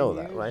 everything. You know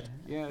trillion that, years. right?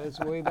 Yeah, that's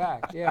way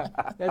back. Yeah,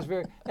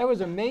 that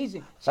was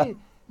amazing. See,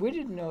 we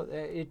didn't know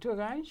that it took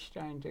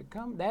Einstein to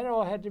come. That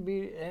all had to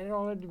be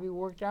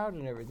worked out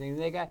and everything.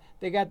 They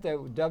got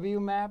the W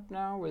map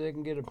now, where they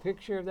can get a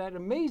picture of that.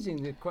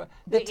 Amazing.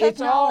 The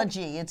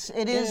technology,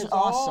 it is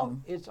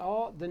awesome. It's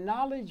all the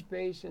knowledge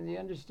base and the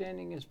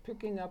understanding is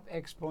picking up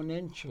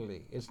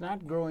exponentially. It's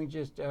not growing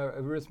just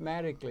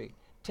arithmetically.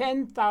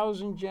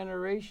 10,000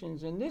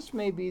 generations, and this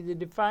may be the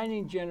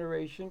defining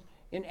generation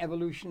in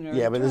evolutionary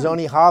Yeah, but there's terms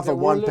only half that of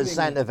we're living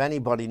 1% in. of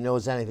anybody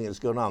knows anything that's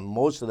going on.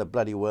 Most of the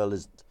bloody world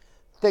is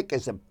thick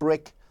as a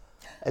brick,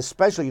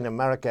 especially in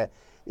America.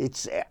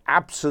 It's an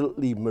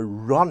absolutely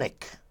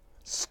moronic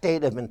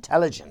state of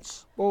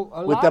intelligence Well,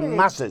 a with lot the of it-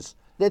 masses.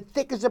 They're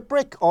thick as a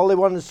brick. All they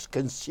want is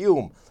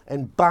consume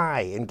and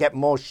buy and get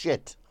more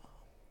shit.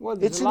 Well,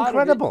 there's It's a lot of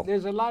incredible.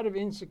 there's a lot of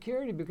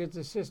insecurity because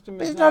the system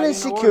is It's not in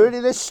insecurity,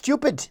 order. they're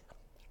stupid.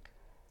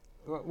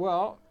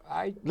 Well,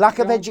 Lack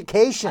of don't-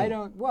 education. I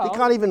don't. Well, They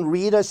can't even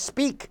read or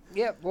speak.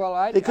 Yeah.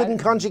 Well, They couldn't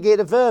conjugate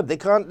a verb. They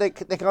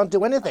can't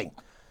do anything.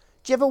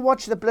 Do you ever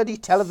watch the bloody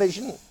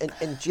television?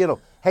 And you know,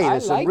 hey, I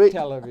there's some like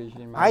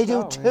television. I do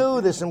myself,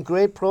 too. There's some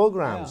great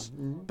programs,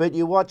 mm-hmm. but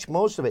you watch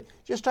most of it.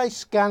 Just try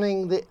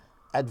scanning the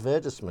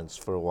advertisements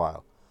for a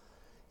while.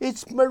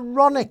 It's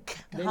moronic.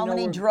 How know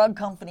many we're- drug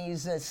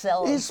companies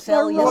sell It's you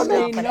moronic. stuff?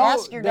 They And know,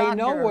 ask your they doctor.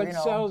 know what you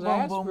know, sells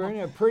boom, boom, aspirin,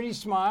 boom. a pretty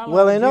smile,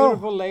 Well, and I a know.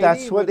 beautiful lady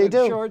That's what with they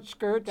a do. short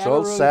skirt. So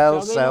That'll really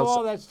sells, sell. They know sells.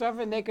 all that stuff,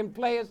 and they can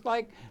play it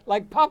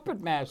like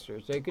puppet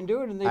masters. They can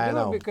do it, and they I do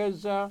know. it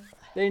because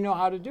they know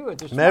how to do it.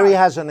 They're Mary smart.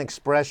 has an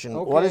expression.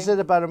 What is Okay. it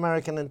about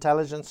American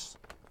intelligence?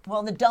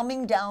 Well, the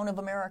dumbing down of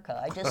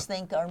America. I just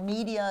think our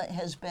media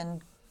has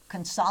been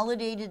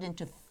consolidated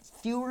into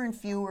fewer and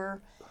fewer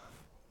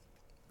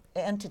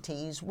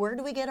entities. Where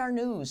do we get our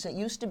news? It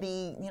used to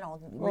be, Well,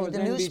 read the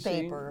it's NBC,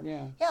 newspaper.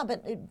 yeah.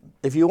 But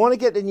If you want to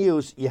get the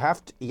news, you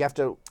have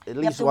to at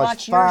least to watch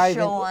watch your 5.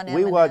 show on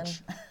We M&M.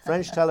 watch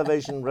French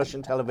television,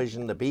 Russian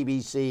television, the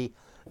BBC.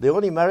 The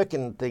only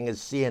American thing is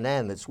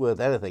CNN that's worth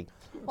anything.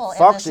 Well,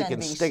 Fox, you can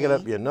MSNBC. stick it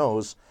up your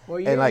nose. Well,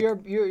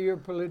 and you're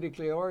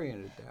politically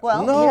oriented. That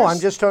well, no, here's- I'm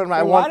just talking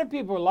about. a lot of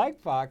people like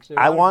Fox. There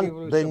are I a lot of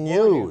people want who the support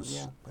him, news.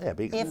 yeah. Yeah,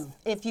 because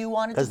if you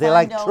wanted to they find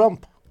like out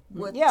Trump.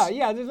 what's-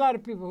 Yeah, there's a lot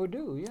of people who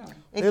do, yeah.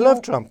 if They you-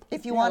 love Trump.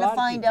 If you Yeah, a want lot to of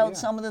find people, out yeah.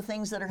 some of the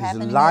things that are He's a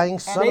happening lying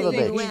at son They of a the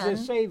think bitch. he's UN, a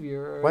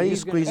savior. Why are you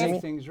he's gonna squeezing make me?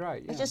 things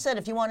right. I Yeah. just said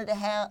if you wanted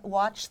to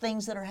watch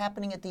things that are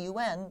happening at the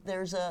UN,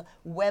 there's a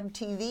web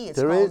TV. It's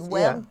There called is,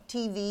 yeah.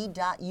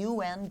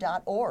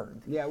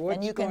 webtv.un.org. Yeah, what's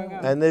and you going can,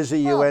 on? And there's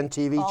a well, UN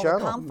TV all channel.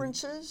 The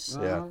conferences.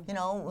 Yeah. You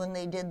know, when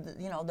they did,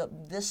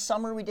 this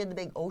summer we did the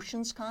big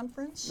oceans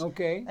conference.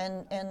 Okay.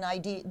 And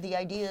the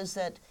idea is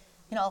that,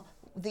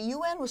 the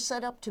UN was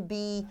set up to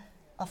be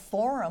a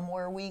forum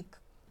where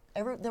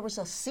there was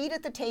a seat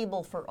at the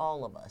table for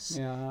all of us.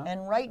 Yeah.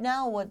 And right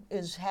now what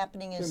is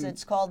happening is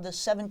it's called the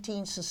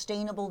 17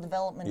 Sustainable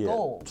Development Yeah,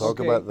 Goals. talk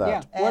about that.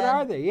 Yeah. What And-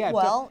 are they? Yeah.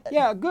 well,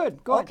 yeah.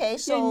 Good. Go okay, ahead.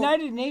 so- the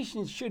United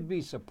Nations should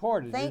be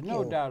supported. Thank There's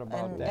no you. doubt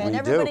about and, that. And We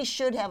everybody do.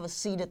 should have a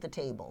seat at the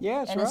table.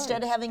 Yes, and right.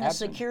 instead of having a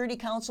Absolutely. Security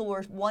Council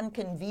where one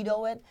can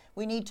veto it,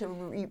 we need to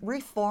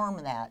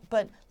reform that.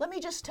 But let me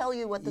just tell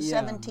you what the Yeah,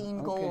 17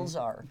 okay. goals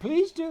are.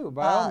 Please do,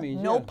 by all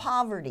means. No yeah.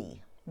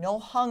 poverty, no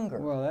hunger,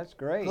 Well, that's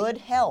great. good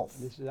health,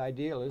 This is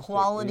idealistic.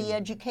 quality yeah.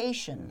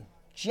 education,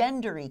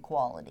 gender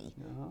equality,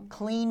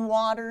 clean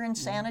water and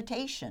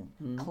sanitation,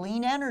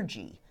 clean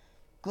energy,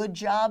 good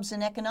jobs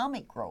and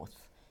economic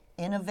growth,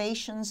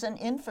 innovations and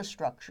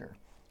infrastructure,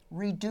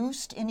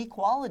 reduced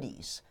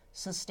inequalities,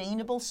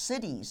 sustainable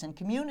cities and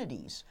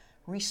communities,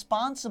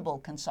 responsible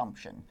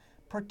consumption,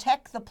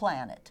 protect the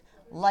planet,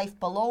 life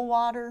below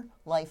water,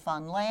 life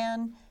on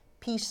land,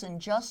 peace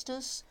and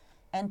justice,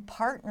 and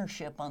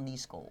partnership on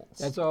these goals.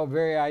 That's all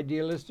very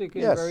idealistic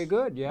and Yes, very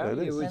good, yeah. it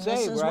You is. would And say,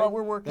 this is right? what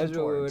we're working That's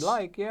what we would towards.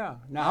 like, yeah.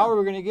 Now, how are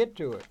we going to get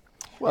to it?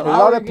 Well, And a how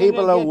lot are of we gonna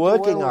people get are to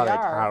working where on we it,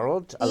 are?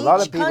 Harold. A lot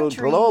of Each people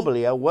country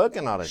globally are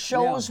working on it.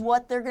 shows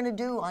what they're going to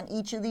do on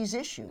each of these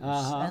issues.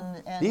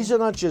 And These are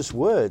not just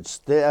words.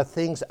 They are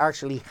things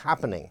actually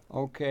happening.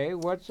 Okay,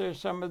 what's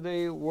some of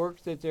the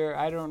work that they're,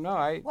 I don't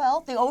know.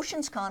 well, the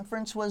Oceans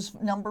Conference was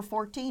number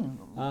 14,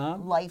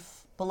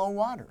 life below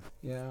water.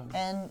 Yeah.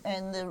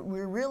 We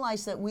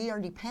realize that we are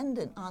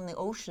dependent on the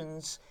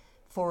oceans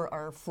for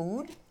our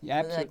food.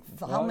 Yeah, Like, absolutely.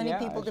 how Well, many yeah,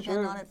 people that's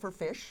depend true. on it for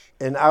fish?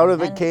 And out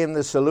of it And- came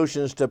the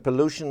solutions to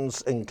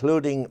pollutions,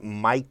 including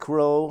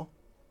micro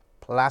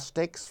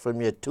plastics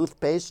from your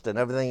toothpaste and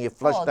everything you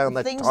flush Well, down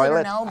the things toilet.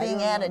 that are now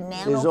being added,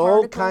 nanoparticles. There's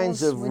all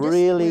kinds of we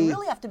really-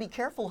 really have to be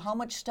careful how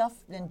much stuff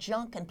and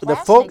junk and The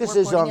plastic focus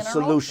we're is putting on in our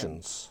ocean.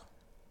 solutions.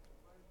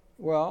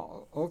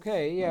 Well,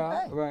 okay,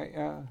 yeah, Okay. right,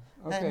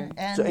 okay.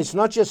 And So it's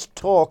not just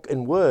talk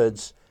and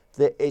words.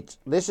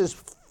 This is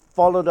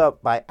followed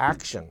up by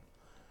action.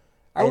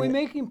 Are we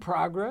making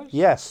progress?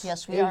 Yes.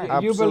 Yes, we are. You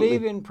Absolutely.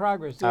 believe in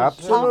progress?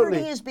 Absolutely. Poverty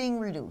is being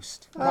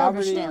reduced. I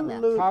understand that.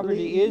 Absolutely.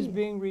 Poverty is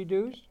being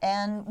reduced,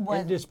 And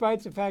and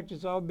despite the fact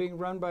it's all being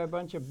run by a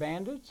bunch of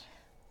bandits.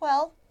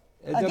 well,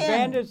 The again,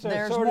 bandits are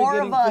there's sort of more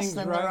getting of us things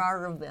than right. there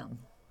are of them.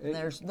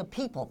 There's the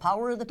people,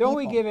 power of the people. Don't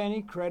we give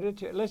any credit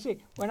to? Let's see.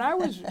 When I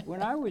was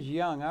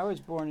young, I was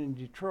born in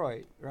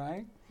Detroit,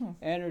 right?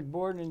 And I was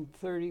born in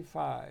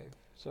 '35,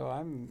 so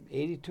I'm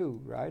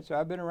 82, right? So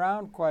I've been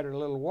around quite a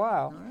little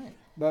while. All right.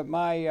 But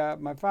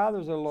my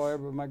father's a lawyer,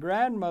 but my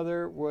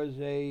grandmother was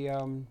a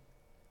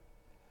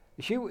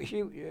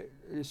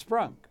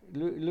Sprunk,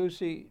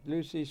 Lucy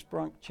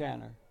Sprunk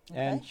Channer,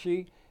 and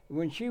she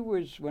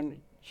was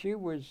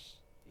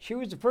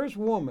the first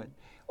woman.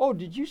 Oh,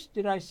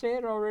 did I say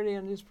it already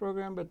on this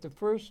program? But the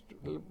first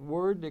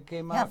word that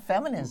came Yeah, out.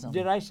 feminism.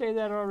 Did I say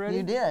that already?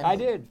 You did. I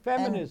did.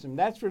 Feminism.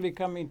 That's really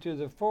coming to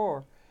the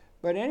fore.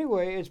 But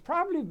anyway, it's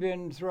probably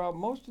been throughout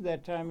most of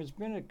that time, it's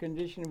been a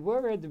condition of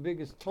whoever had the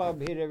biggest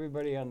club hit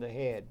everybody on the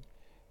head.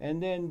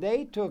 And then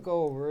they took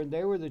over, and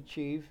they were the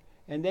chief,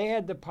 and they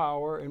had the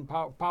power and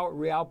power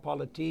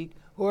realpolitik.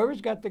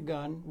 Whoever's got the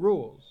gun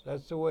rules.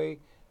 That's the way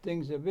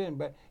things have been.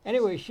 But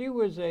anyway, she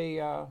was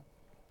a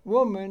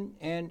woman,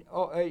 and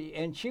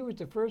she was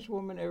the first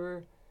woman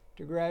ever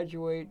to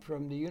graduate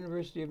from the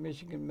University of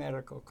Michigan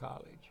Medical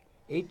College.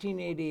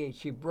 1888,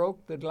 she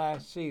broke the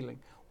glass ceiling.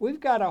 We've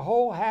got a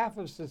whole half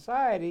of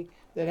society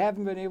that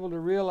haven't been able to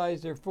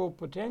realize their full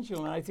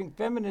potential, and I think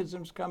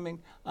feminism's coming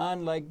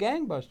on like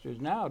gangbusters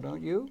now,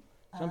 don't you?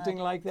 Something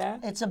like that?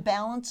 It's a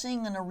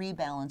balancing and a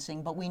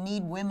rebalancing, but we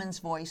need women's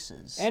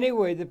voices.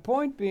 Anyway, the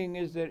point being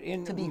is that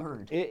To be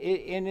heard.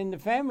 In the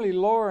family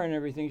lore and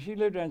everything, she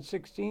lived on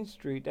 16th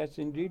Street, that's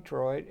in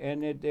Detroit,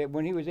 and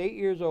when he was 8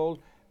 years old,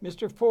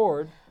 Mr.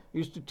 Ford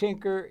used to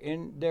tinker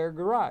in their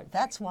garage.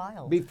 That's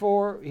wild.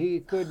 Before he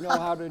could know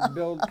how to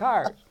build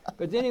cars.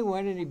 But then he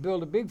went and he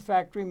built a big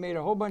factory, made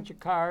a whole bunch of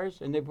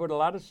cars, and they put a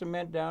lot of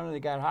cement down, and they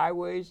got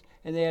highways,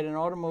 and they had an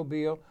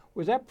automobile.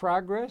 Was that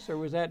progress, or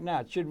was that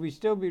not? Should we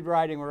still be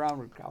riding around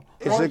with cows?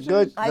 It's a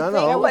good. I No,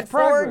 think no. what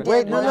Ford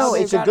Wait, did no, was... no.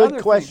 they've It's a got good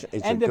other question.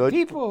 things. It's And a the good-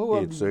 people who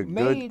it's a have good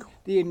made,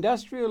 the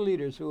industrial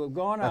leaders who have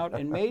gone out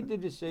and made the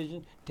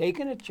decision,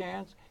 taken a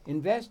chance,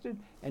 invested,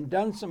 and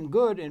done some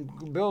good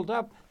and built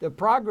up the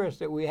progress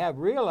that we have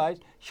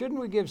realized, shouldn't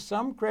we give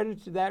some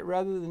credit to that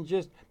rather than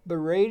just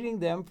berating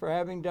them for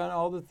having done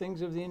all the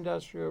things of the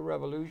Industrial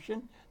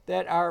Revolution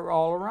that are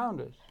all around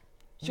us?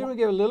 Shouldn't we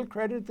give a little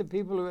credit to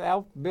people who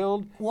helped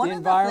build One the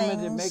of the environment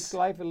that things- makes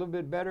life a little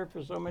bit better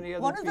for so many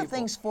other One people? of the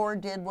things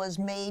Ford did was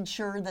made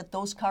sure that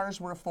those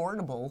cars were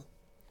affordable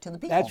to the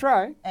people. That's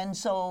right. And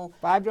so,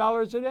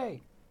 $5 a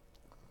day.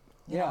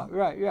 Yeah,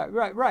 Yeah.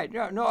 right.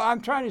 No, I'm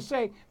trying to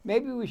say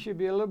maybe we should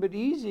be a little bit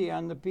easy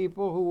on the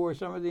people who were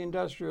some of the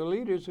industrial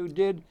leaders who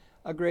did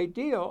a great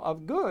deal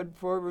of good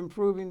for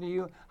improving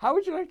the. How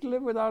would you like to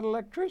live without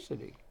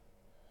electricity?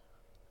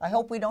 I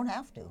hope we don't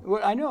have to.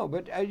 Well, I know,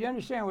 but you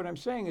understand what I'm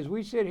saying is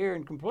we sit here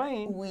and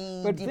complain,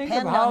 We but think of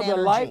depend how on the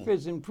energy. life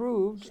is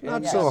improved. It's not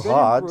and so has been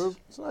hard. improved.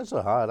 It's not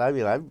so hard. I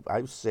mean,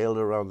 I've sailed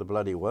around the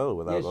bloody world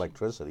without Yes.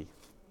 electricity.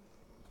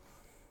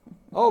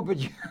 Oh, but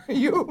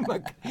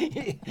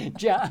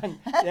John,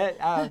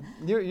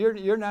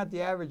 you're not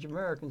the average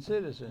American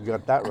citizen. You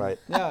got that right.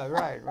 Yeah,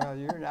 right. Well,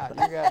 you're not.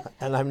 You got.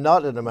 And I'm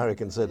not an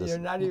American You're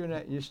citizen. not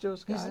even. You're still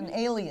He's Scottish. an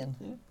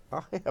alien.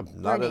 I am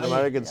not an British.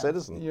 American Yeah.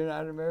 citizen. You're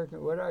not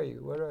American. What are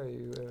you?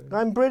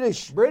 I'm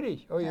British.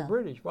 British. Oh, you're Yeah.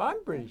 British. Well,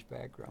 I'm British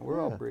background.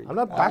 We're all British. I'm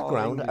not all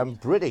background. English. I'm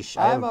British.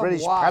 I have I'm a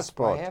British wasp,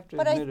 passport. I have to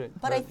But admit it.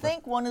 I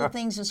think one of the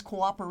things is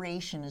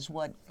cooperation is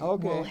what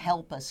Okay. will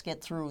help us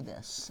get through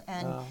this.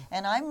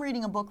 And I'm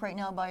reading a book right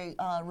now by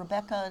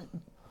Rebecca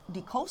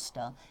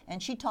DeCosta,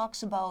 and she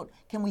talks about,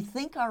 can we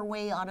think our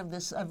way out of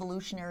this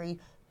evolutionary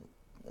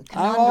I'm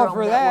all conundrum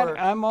for that that. we're-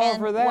 I'm all and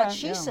for that, what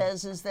she yeah.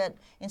 says is that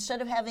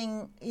instead of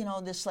having,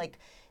 this like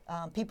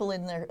people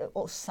in their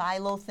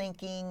silo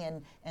thinking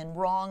and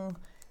wrong,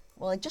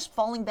 well, like just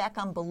falling back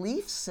on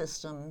belief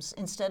systems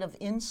instead of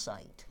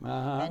insight.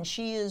 Uh-huh. And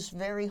she is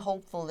very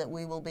hopeful that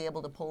we will be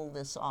able to pull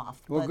this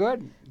off. Well, But-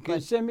 good. Can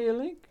you send me a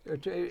link? Or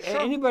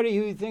anybody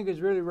who you think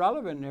is really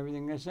relevant and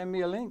everything, send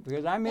me a link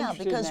because I'm Yeah,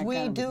 interested in because that we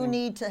kind of a do thing.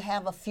 need to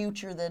have a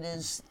future that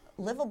is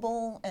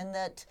livable and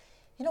that,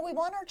 we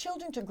want our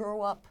children to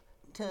grow up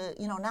to,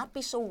 not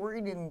be so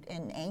worried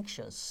and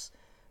anxious,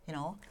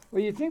 Well,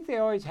 you think they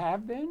always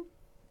have been?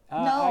 No.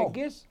 I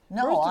guess.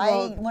 No, first of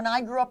all, when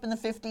I grew up in the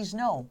 50s,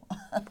 no.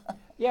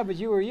 yeah, but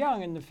you were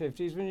young in the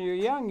 50s. When you're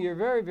young, you're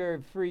very,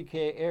 very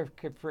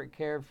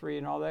carefree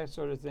and all that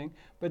sort of thing.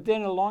 But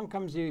then along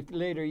comes the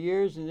later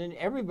years, and then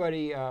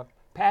everybody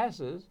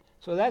passes.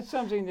 So that's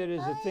something that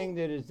is a thing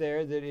that is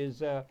there that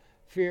is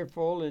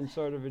fearful and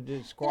sort of a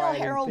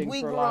disquieting Harold, thing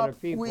we for a grew lot up,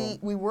 of people.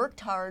 we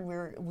worked hard. We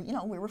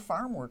were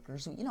farm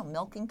workers,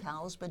 milking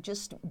cows, but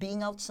just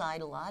being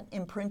outside a lot,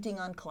 imprinting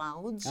on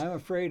clouds. I'm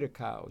afraid of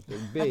cows. They're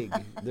big.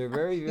 They're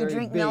very, very You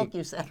drink big. milk,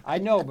 you said. I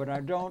know, but I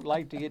don't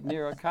like to get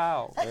near a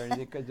cow or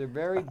anything because they're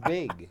very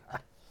big.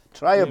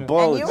 Try a know.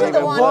 bull. And you it's were like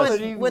the a one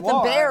bull. with the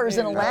More, bears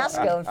in you know.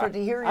 Alaska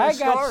to hear your I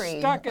got story.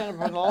 stuck in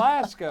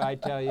Alaska, I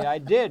tell you, I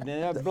did.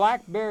 And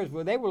black bears,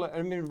 well, they will.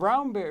 I mean,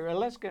 brown bear,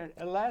 Alaska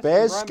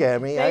Bears brown, scare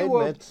me, I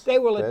admit. They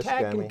will Bears attack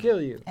scare me. and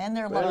kill you. And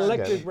they're But large.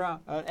 electric brown,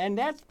 and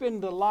that's been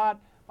the lot.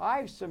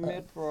 I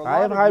submit for a lot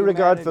I have of high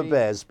regard for humanity.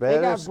 bears. They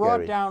Bears are got brought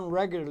scary. down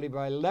regularly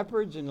by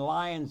leopards and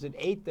lions that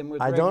ate them with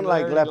I don't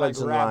like regularity leopards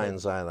and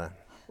rabbits. lions either.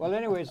 Well,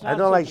 anyway, it's not I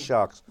don't like such a-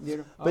 sharks. You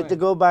know, But to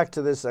go back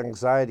to this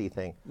anxiety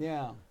thing,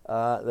 yeah.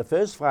 the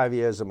first 5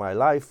 years of my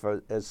life,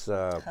 as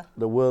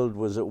the world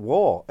was at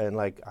war, and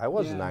like I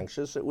wasn't Yeah.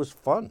 anxious. It was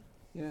fun.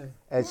 Yeah.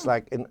 It's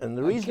like, and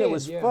the A reason it kid,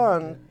 was yeah,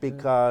 fun yeah.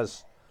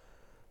 because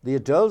the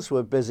adults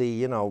were busy,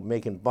 you know,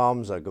 making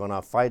bombs or going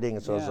off fighting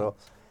and Yeah. so,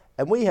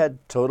 and we had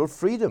total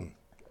freedom,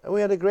 and we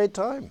had a great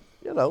time.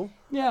 You know,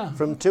 Yeah.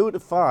 from 2 to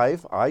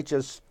 5, I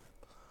just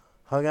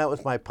hung out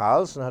with my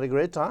pals and had a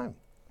great time,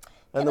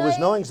 and Can there was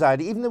no I-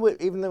 anxiety, even though we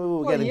were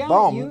Well, getting young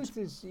bombed. youth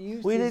We is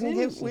didn't give-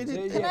 innocence. we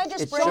didn't- Can I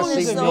just It bring just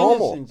this seemed up?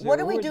 normal. What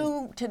do we It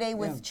do today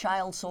with Yeah.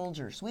 child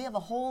soldiers? We have a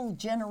whole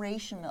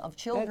generation of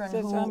children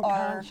That's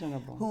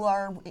unconscionable. who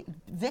are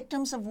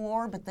victims of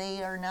war, but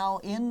they are now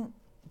in,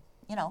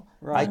 you know.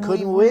 Right. I and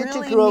couldn't we wait to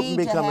really grow up need and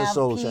to become a have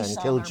soldier peace and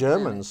on kill our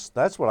Germans.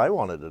 That's what I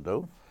wanted to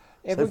do.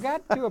 If we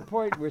got to a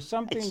point where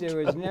something that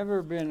has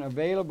never been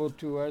available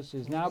to us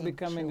is now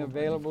becoming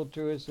available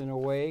to us in a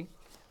way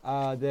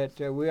that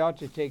we ought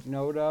to take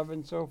note of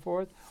and so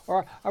forth,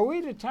 or are we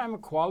at a time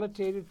of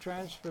qualitative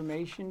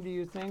transformation, do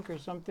you think, or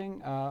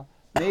something?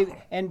 Maybe.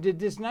 And did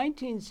this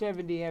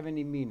 1970 have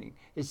any meaning?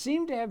 It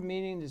seemed to have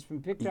meaning that's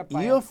been picked up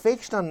by... You're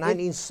fixed on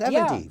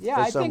 1970 Yeah,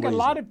 for I some think reason. a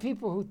lot of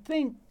people who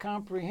think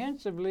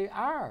comprehensively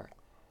are.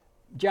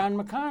 John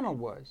McConnell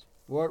was.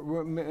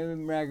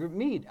 Margaret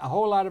Mead, a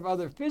whole lot of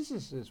other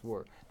physicists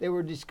were. They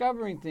were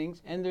discovering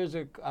things, and there's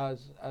a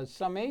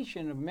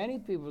summation of many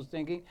people's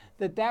thinking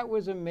that that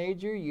was a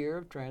major year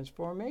of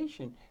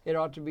transformation. It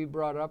ought to be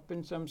brought up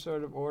in some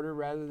sort of order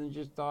rather than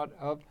just thought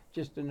of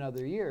just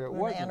another year. It An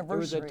wasn't. It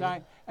was a anniversary.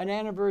 time, an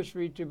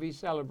anniversary to be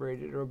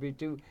celebrated, or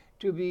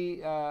to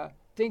be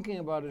thinking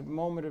about a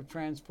moment of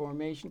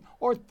transformation,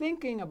 or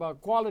thinking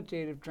about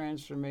qualitative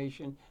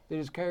transformation that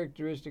is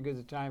characteristic of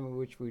the time in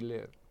which we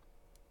live,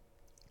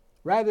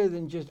 rather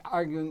than just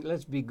arguing,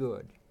 let's be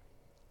good.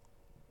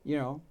 You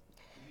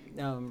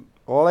know,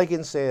 All I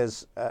can say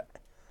is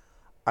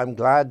I'm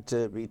glad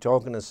to be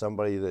talking to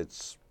somebody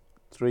that's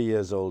 3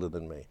 years older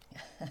than me.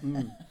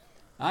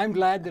 I'm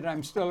glad that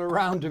I'm still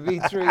around to be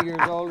 3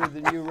 years older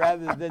than you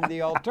rather than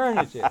the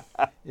alternative,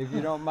 if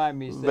you don't mind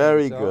me saying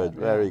Very so. good, Yeah.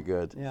 very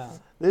good. Yeah.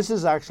 This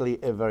is actually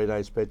a very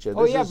nice picture.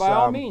 Oh, This yeah, is, by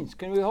all means.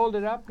 Can we hold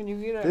it up? Can you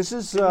get a... This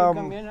is, can you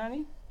come in,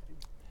 honey?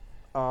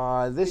 This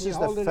Can you is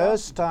the hold it up?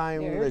 first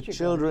time Yeah, here the she comes.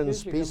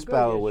 children's Here she comes. peace Good,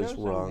 bell yeah, was show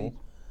some of rung. these.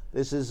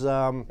 This is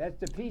That's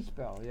the peace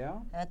bell, yeah?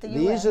 At the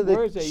these UN. are the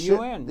Where is it?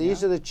 UN,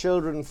 these yeah? are the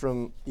children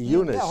from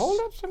Eunice, Yeah, hold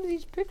up some of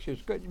these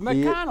pictures. Good.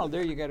 McConnell,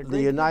 there you got a great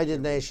the United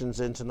picture.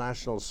 Nations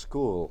International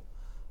School,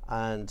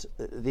 and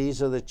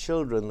these are the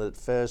children that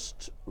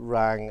first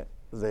rang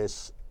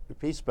this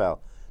peace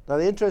bell. Now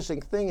the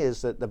interesting thing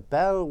is that the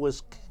bell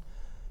was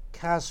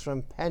cast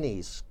from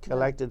pennies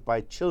collected by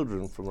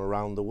children from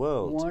around the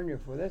world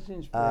Wonderful. That's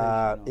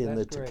inspirational. in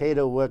the That's great.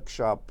 Takeda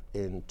workshop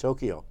in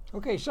Tokyo.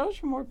 Okay, show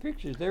some more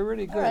pictures. They're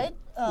really good. right,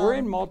 We're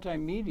in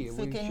multimedia. If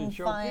we should can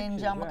show find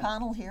pictures, John yeah.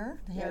 McConnell here.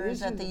 Here this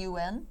is at is the the-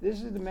 UN.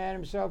 This is the man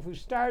himself who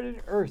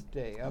started Earth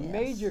Day, a Yes.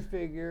 major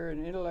figure,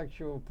 an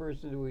intellectual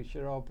person that we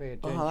should all pay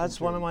attention Oh, that's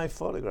to. one of my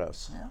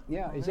photographs.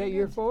 Yeah, is that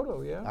your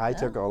photo? Yeah. I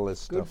took all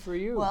this Good stuff. for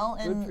you. Well,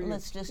 Good and for you.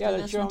 let's just Yeah,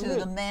 listen show to 'em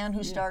the this. man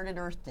who started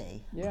Earth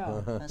Day.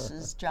 Yeah. This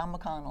is John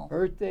McConnell.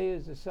 Earth Day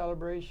is a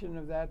celebration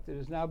of that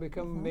has now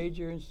become a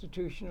major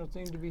institutional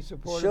thing to be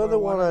supported Show by the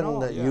one and on all.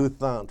 the Yeah.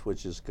 Youth Aunt,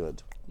 which is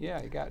good. Yeah,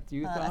 you got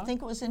youth I on?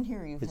 think it was in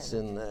here you It's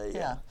had it. in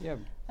Yeah. Yeah.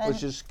 And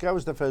which is that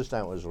was the first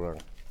time it was rung.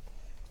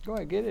 Go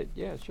ahead, get it.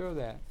 Yeah, show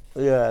that.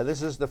 Yeah,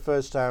 this is the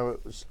first time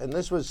it was, and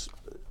this was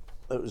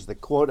it was the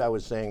quote I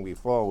was saying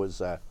before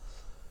was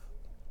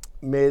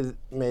may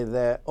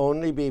there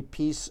only be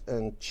peace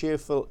and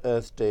cheerful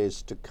Earth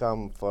days to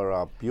come for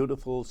our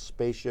beautiful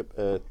spaceship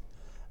Earth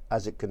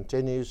as it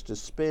continues to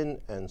spin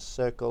and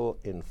circle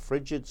in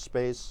frigid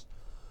space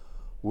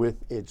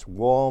with its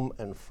warm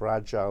and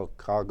fragile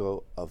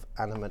cargo of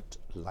animate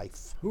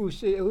life. Who's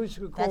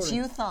quoting? that's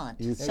Youth Aunt,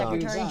 Youth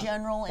Secretary Aunt.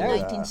 General in That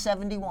was-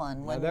 1971.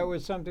 Now, When that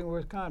was something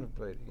worth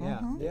contemplating.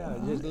 Yeah, yeah,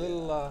 just a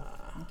little, a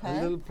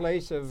Okay. little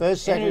place of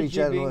First Secretary energy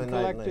General being of the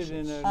United collected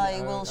in Nations. an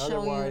I will show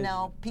you otherwise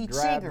now Pete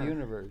drab Seeger.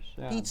 universe.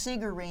 Yeah. Pete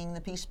Seeger ringing the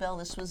peace bell.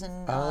 This was in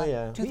Oh,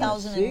 yeah. Pete Seeger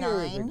is a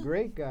 2009.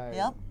 great guy.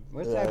 Yep.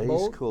 What's Yeah, that he's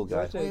boat? a cool guy.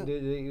 What's that,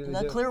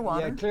 The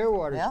Clearwater. Yeah,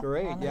 Clearwater's Yep,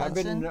 great. on the Yeah, I've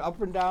been Hudson. up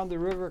and down the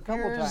river a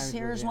couple times. with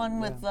Here's him, one yeah.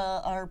 with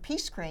our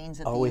peace cranes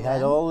at Oh, the we UN.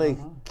 had all the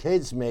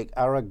kids make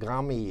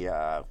origami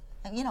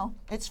you know,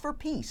 it's for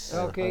peace.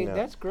 Okay, Yeah.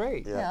 that's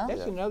great. Yeah.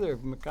 That's another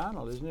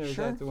McConnell, isn't it? Or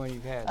Sure. is that the one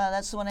you've had?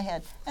 That's the one I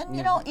had. And,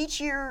 you know, each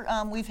year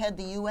we've had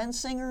the UN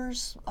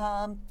singers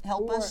help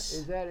Or us.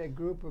 is that a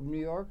group of New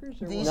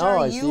Yorkers? Or These No,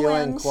 are it's the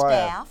UN UN choir.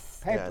 staff.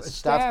 Yeah, staff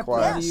staff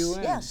choir. of the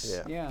Yes,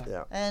 UN. yes.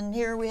 Yeah. And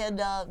here we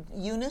had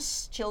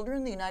Eunice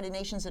children, the United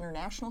Nations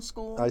International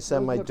School. I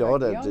sent Those my look like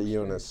daughter to youngsters.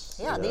 Eunice.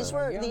 Yeah, these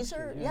are,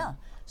 Youngsters, yeah.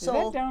 Is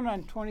that down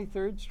on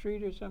 23rd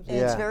Street or something?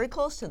 It's Yeah. very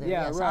close to there,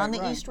 Yeah, yes, right, on the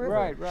right, East River.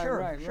 Right,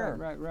 sure.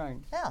 right.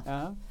 Yeah.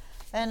 Uh-huh.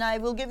 And I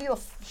will give you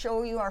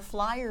show you our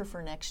flyer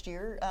for next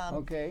year.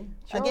 Okay.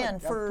 Show Again, it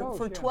up for close,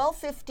 yeah.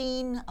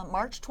 12:15,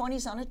 March 20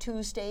 is on a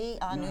Tuesday.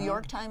 New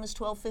York time is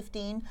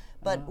 12:15.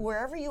 But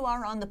wherever you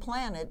are on the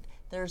planet,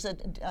 there's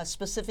a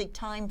specific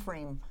time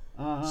frame.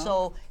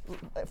 So,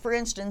 for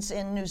instance,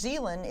 in New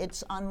Zealand,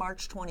 it's on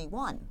March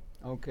 21.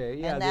 Okay,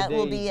 yeah. And the that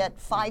will day- be at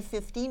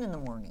 5:15 in the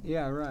morning.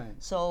 Yeah, right.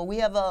 So we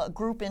have a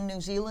group in New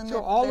Zealand So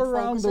that all that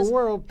around the focuses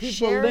world, people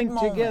shared link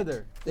moment.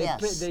 together. They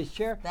Yes. they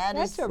share. That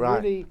that's is a Right.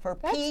 really for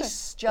that's a- peace,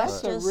 that's a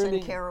justice, really-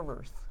 and care of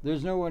Earth.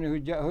 There's no one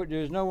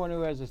there's no one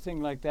who has a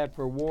thing like that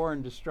for war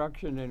and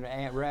destruction and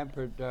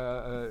rampant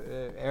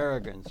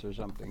arrogance or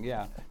something.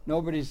 Yeah,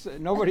 nobody's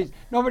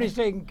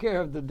taking care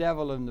of the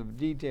devil and the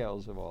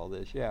details of all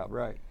this. Yeah,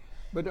 right.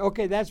 But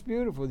okay, that's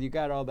beautiful. You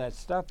got all that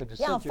stuff. It's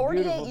Yeah, such a beautiful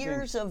 48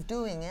 years of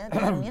doing it,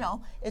 and you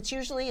know, it's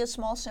usually a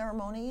small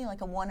ceremony, like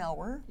a 1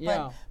 hour.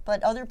 Yeah.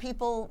 But other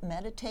people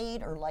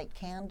meditate or light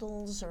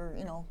candles, or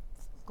you know,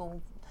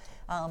 go.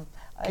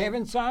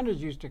 Kevin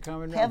Saunders used to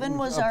come and Kevin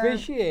was our-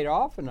 officiate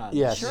often on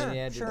Yes. this. Sure, He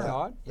had to sure.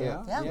 talk.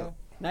 Yeah. Yeah.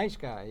 Nice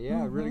guy.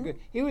 Yeah, really good.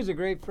 He was a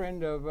great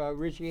friend of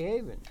Richie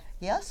Havens.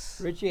 Yes.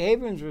 Richie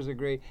Havens was a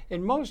great,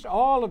 and most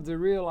all of the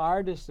real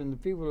artists and the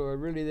people who are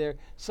really there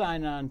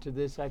sign on to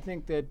this. I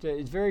think that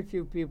it's very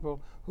few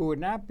people who would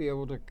not be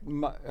able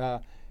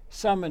to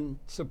summon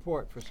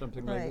support for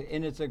something like Right. that.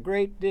 And it's a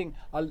great thing,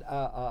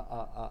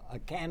 a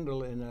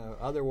candle in a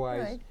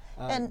otherwise Right.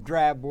 And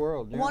drab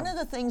world. One of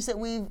the things that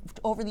we've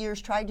over the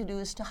years tried to do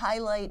is to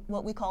highlight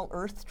what we call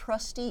Earth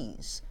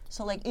trustees.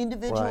 So like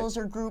individuals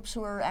or groups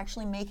who are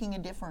actually making a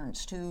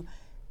difference to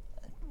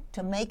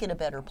make it a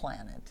better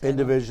planet.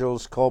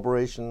 Individuals,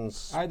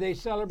 corporations. Are they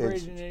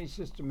celebrated in any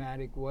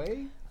systematic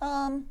way?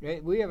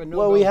 Right? We have a Nobel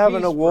Well, we have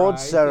an Peace awards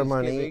Prize is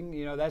ceremony. giving,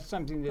 you know, that's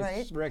something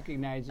that's Right.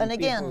 recognizing And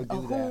people again, who do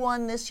who that.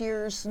 won this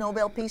year's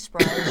Nobel Peace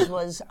Prize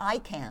was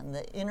ICAN,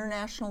 the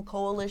International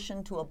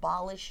Coalition to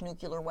Abolish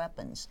Nuclear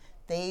Weapons.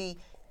 They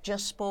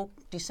just spoke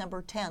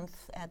December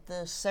 10th at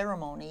the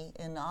ceremony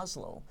in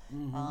Oslo.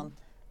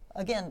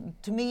 Again,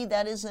 to me,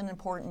 that is an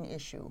important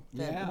issue.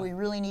 That Yeah. we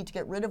really need to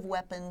get rid of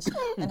weapons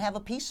and have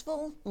a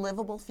peaceful,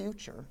 livable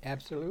future,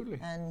 Absolutely.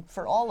 and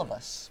for all of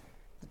us.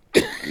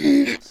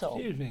 So,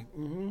 Excuse me.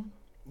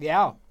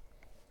 Yeah.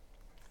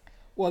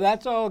 Well,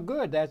 that's all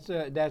good. That's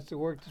the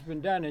work that's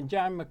been done. And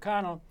John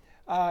McConnell,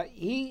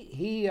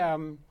 he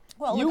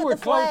well, you look were at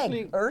the flag,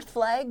 closely. Earth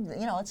flag.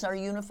 You know, it's our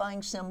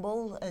unifying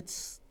symbol.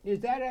 Is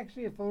that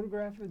actually a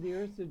photograph of the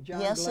Earth that John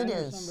Yes, Glenn it or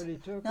is. somebody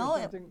took? No, or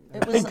it something?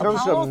 was It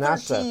comes Apollo from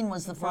NASA. 13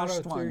 was the Apollo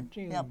first one.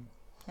 13. Yep.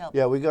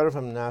 Yeah, we got it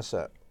from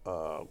NASA.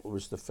 It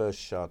was the first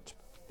shot.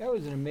 That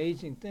was an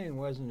amazing thing,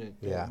 wasn't it?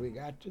 Yeah. We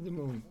got to the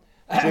moon.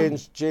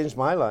 Changed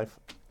my life.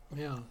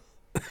 Yeah.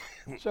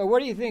 So, what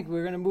do you think?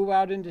 We're going to move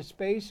out into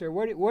space, or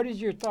what is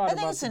your thought I about?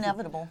 think it's the-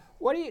 inevitable.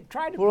 What do you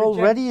try to? We're project?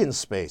 already in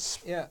space.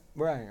 Yeah,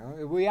 right.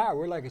 We are.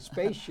 We're like a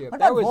spaceship. What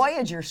That about was-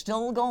 Voyager?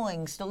 Still going,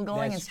 and still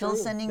That's still true.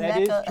 sending That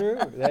back is a.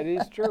 true. That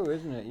is true,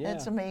 isn't it? Yeah.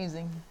 That's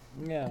amazing.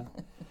 Yeah.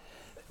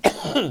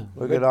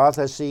 Look at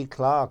Arthur C.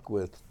 Clarke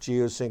with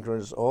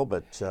geosynchronous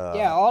orbit.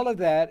 Yeah, all of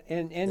that,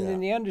 and Yeah. in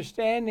the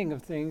understanding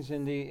of things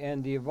and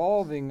the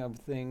evolving of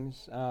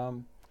things.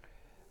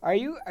 Are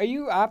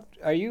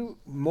you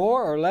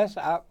more or less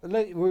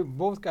we've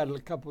both got a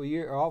couple of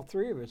years. All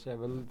three of us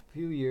have a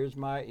few years.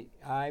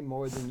 I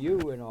more than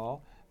you and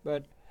all.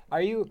 But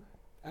are you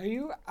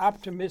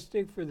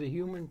optimistic for the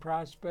human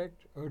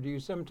prospect, or do you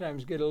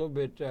sometimes get a little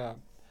bit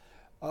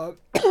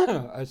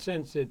a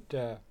sense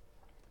that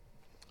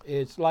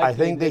it's likely I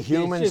think the that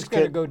humans it's just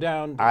going to could- go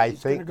down? I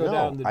it's gonna think go no.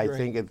 down the I drain.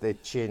 think if they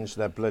change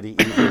their bloody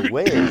evil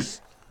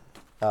ways,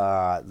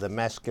 the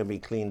mess can be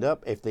cleaned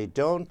up. If they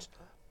don't,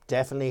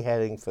 definitely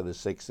heading for the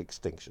sixth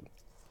extinction.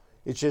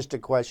 It's just a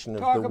question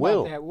of Talk the about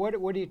will. that. What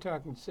are you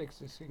talking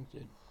sixth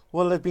extinction?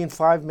 Well, there've been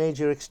 5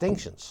 major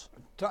extinctions.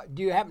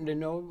 Do you happen to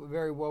know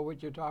very well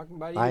what you're talking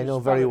about? I You know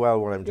just very spell it. well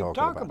what I'm You talking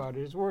talk about. about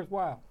it. It's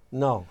worthwhile.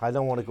 No, I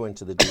don't want to go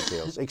into the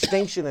details.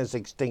 Extinction is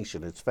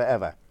extinction. It's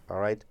forever. All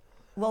right.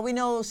 Well, we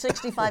know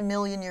 65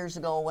 million years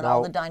ago when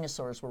all Now- the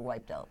dinosaurs were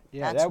wiped out.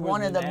 Yeah, that's that was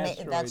one of an the.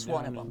 asteroid That's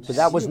one down of them. in- But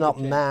that was not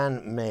Yucatan.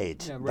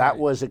 man-made. Yeah, That right.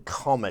 was a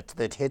comet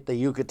that hit the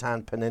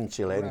Yucatan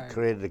Peninsula Right. and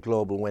created a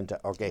global winter.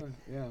 Okay.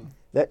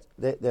 Yeah.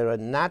 There are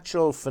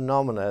natural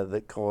phenomena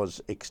that cause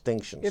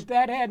extinctions. If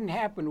that hadn't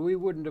happened, we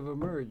wouldn't have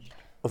emerged.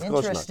 Of course not.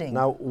 Interesting.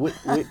 Now, But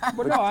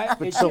no,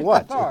 but it's so just a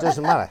what? It thought.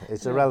 doesn't matter.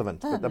 It's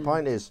irrelevant. But the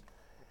point is,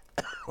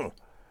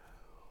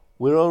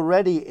 we're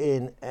already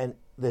in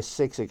the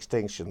sixth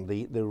extinction.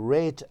 The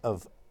rate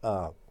of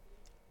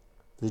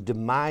the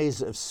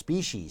demise of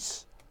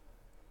species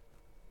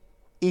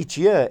each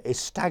year is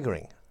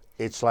staggering.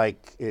 It's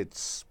like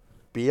it's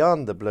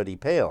beyond the bloody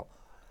pale.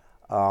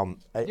 Do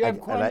you have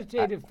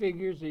quantitative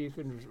figures that you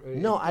can...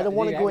 No, I don't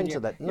want to go into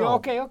that. No.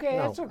 Okay, No,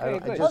 that's okay.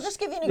 Good. I'll just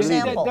give you an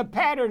example. The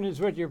pattern is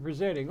what you're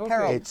presenting. Okay.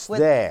 Harold, It's with,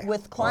 there,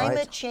 with climate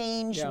right?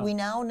 change, Yeah. we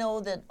now know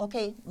that,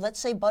 okay, let's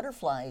say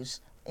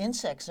butterflies,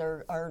 insects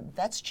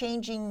that's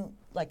changing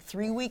like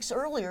 3 weeks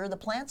earlier, the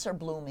plants are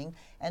blooming,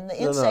 and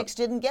the insects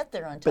didn't get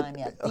there on time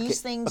yet. These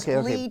things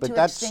lead but to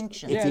that's,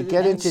 extinction. if you Yeah,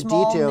 get and into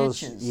small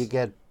details, niches. you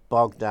get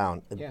bogged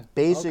down. Yeah.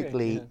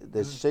 Basically, Okay, yeah.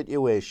 the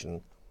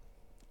situation,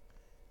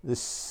 the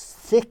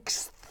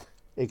 6th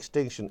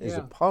extinction is Yeah.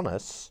 upon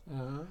us,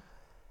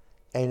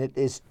 and it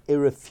is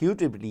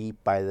irrefutably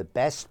by the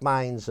best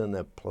minds on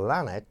the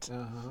planet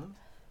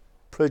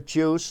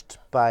produced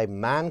by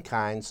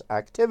mankind's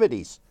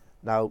activities.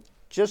 Now,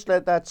 just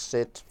let that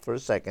sit for a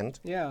second.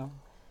 Yeah.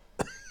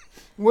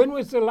 When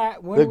was the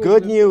last... The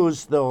good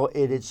news, though,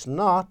 it is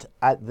not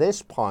at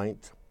this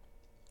point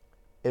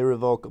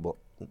irrevocable.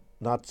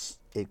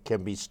 It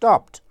can be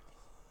stopped,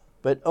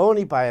 but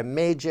only by a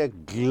major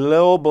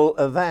global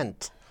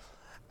event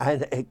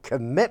and a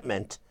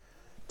commitment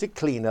to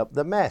clean up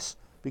the mess.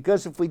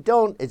 Because if we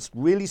don't, it's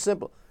really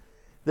simple.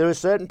 There are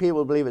certain people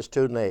who believe it's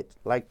too late,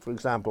 like, for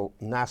example,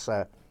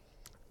 NASA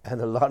and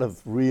a lot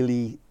of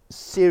really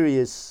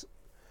serious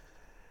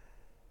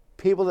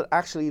people that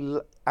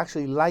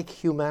actually like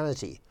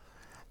humanity,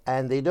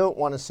 and they don't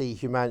want to see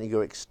humanity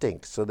go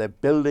extinct, so they're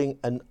building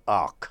an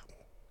ark.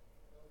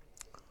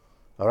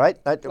 All right?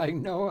 Like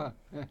Noah.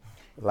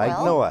 Like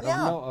Well, Noah.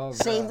 yeah, Of,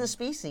 save the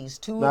species.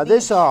 Now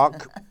this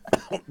ark,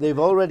 they've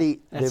already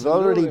That's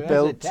built. That's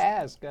a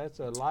task. That's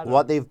a lot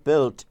What they've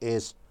built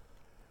is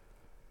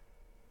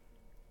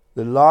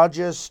the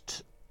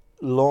largest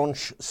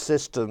launch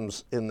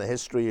systems in the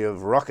history of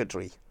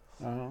rocketry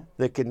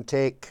that can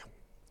take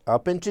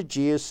up into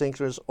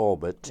geosynchronous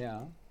orbit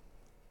Yeah.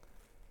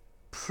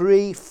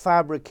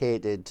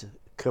 prefabricated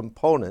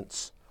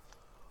components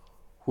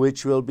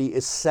which will be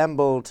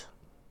assembled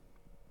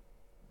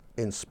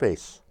in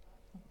space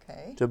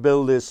Okay. to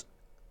build this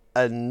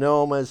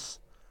enormous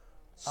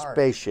Ark.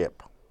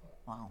 spaceship.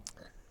 Wow.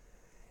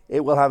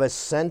 It will have a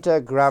center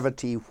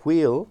gravity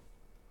wheel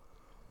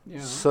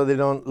Yeah. so they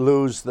don't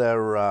lose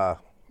their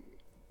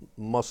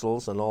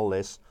muscles and all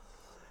this,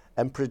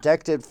 and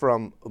protected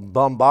from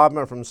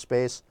bombardment from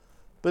space,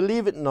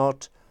 believe it or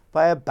not,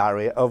 by a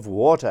barrier of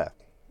water.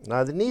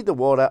 Now they need the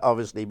water,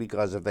 obviously,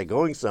 because if they're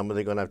going somewhere,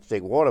 they're going to have to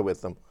take water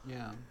with them.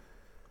 Yeah.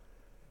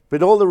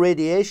 But all the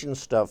radiation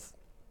stuff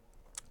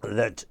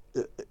that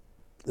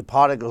the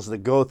particles that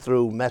go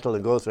through metal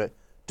and go through it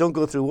don't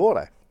go through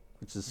water,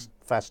 which is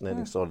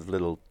fascinating sort of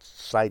little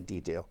side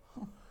detail.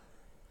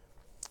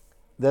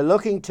 They're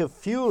looking to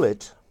fuel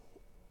it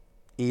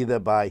either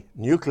by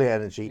nuclear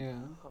energy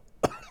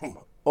Yeah.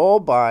 or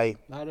by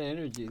A lot of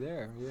energy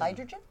there. Yeah.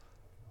 Hydrogen?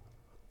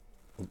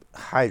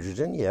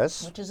 hydrogen,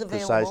 yes, Which is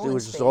available precisely, in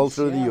which is all space,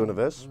 through the yeah.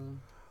 universe,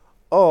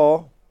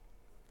 or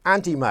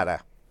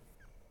antimatter.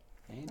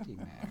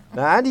 Antimatter.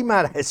 Now,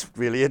 antimatter is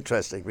really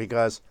interesting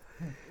because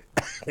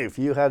if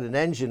you had an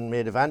engine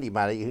made of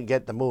antimatter, you could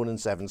get the moon in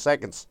 7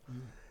 seconds.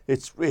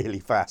 It's really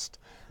fast.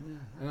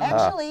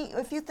 Actually,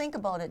 if you think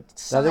about it,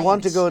 Now, they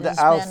want to go to science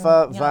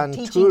Alpha has been,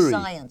 Venturi. teaching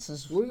science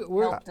has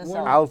We're- helped us we're-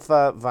 out.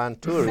 Alpha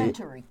Venturi,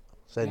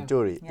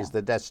 Centauri. is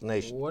the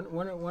destination.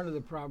 One of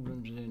the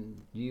problems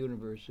in the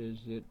universe is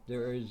that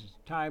there is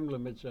time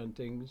limits on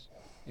things,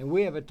 and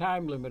we have a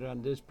time limit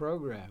on this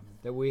program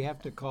that we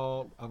have to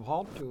call a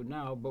halt to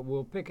now, but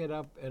we'll pick it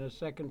up in a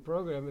second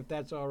program if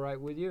that's all right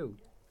with you.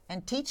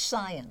 And teach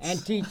science.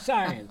 And teach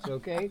science,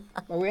 okay?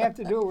 But we have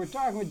to do it. We're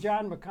talking with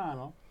John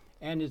McConnell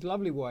and his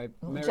lovely wife,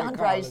 Mary John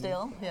Carlin.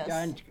 Drysdale,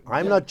 yes.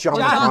 I'm not John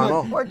John-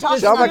 McConnell. We're talking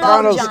John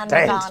about McConnell's John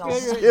dead. McConnell.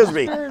 Excuse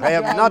me, Spirit I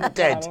am John not McConnell,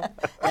 dead.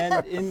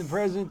 And in the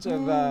presence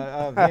of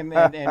him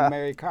and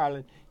Mary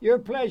Carlin, your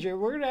pleasure.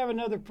 We're going to have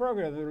another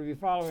program that will be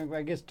following,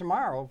 I guess,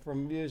 tomorrow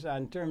from views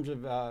on terms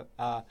of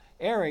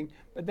airing.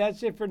 But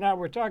that's it for now.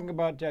 We're talking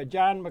about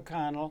John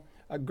McConnell,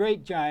 a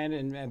great giant,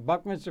 and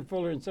Buckminster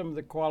Fuller, and some of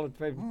the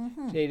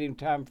qualitative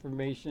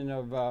confirmation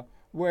of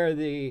where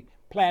the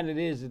planet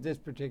is at this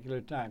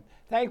particular time.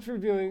 Thanks for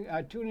viewing.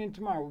 Tune in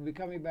tomorrow. We'll be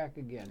coming back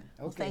again. Okay.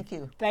 Well, thank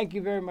you. Thank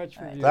you very much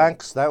for viewing.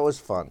 Thanks, that was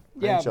fun.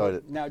 I Yeah, enjoyed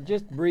but it. now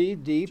just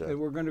breathe deep, Sure. and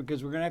we're going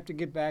to have to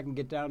get back and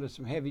get down to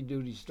some heavy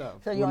duty stuff.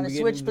 So you When want we to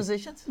get switch into-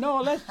 positions? No,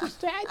 let's just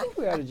stay. I think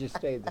we ought to just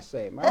stay the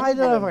same. I don't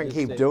know if I can Just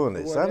keep stay- doing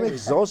this. I'm whatever.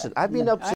 exhausted. I've been up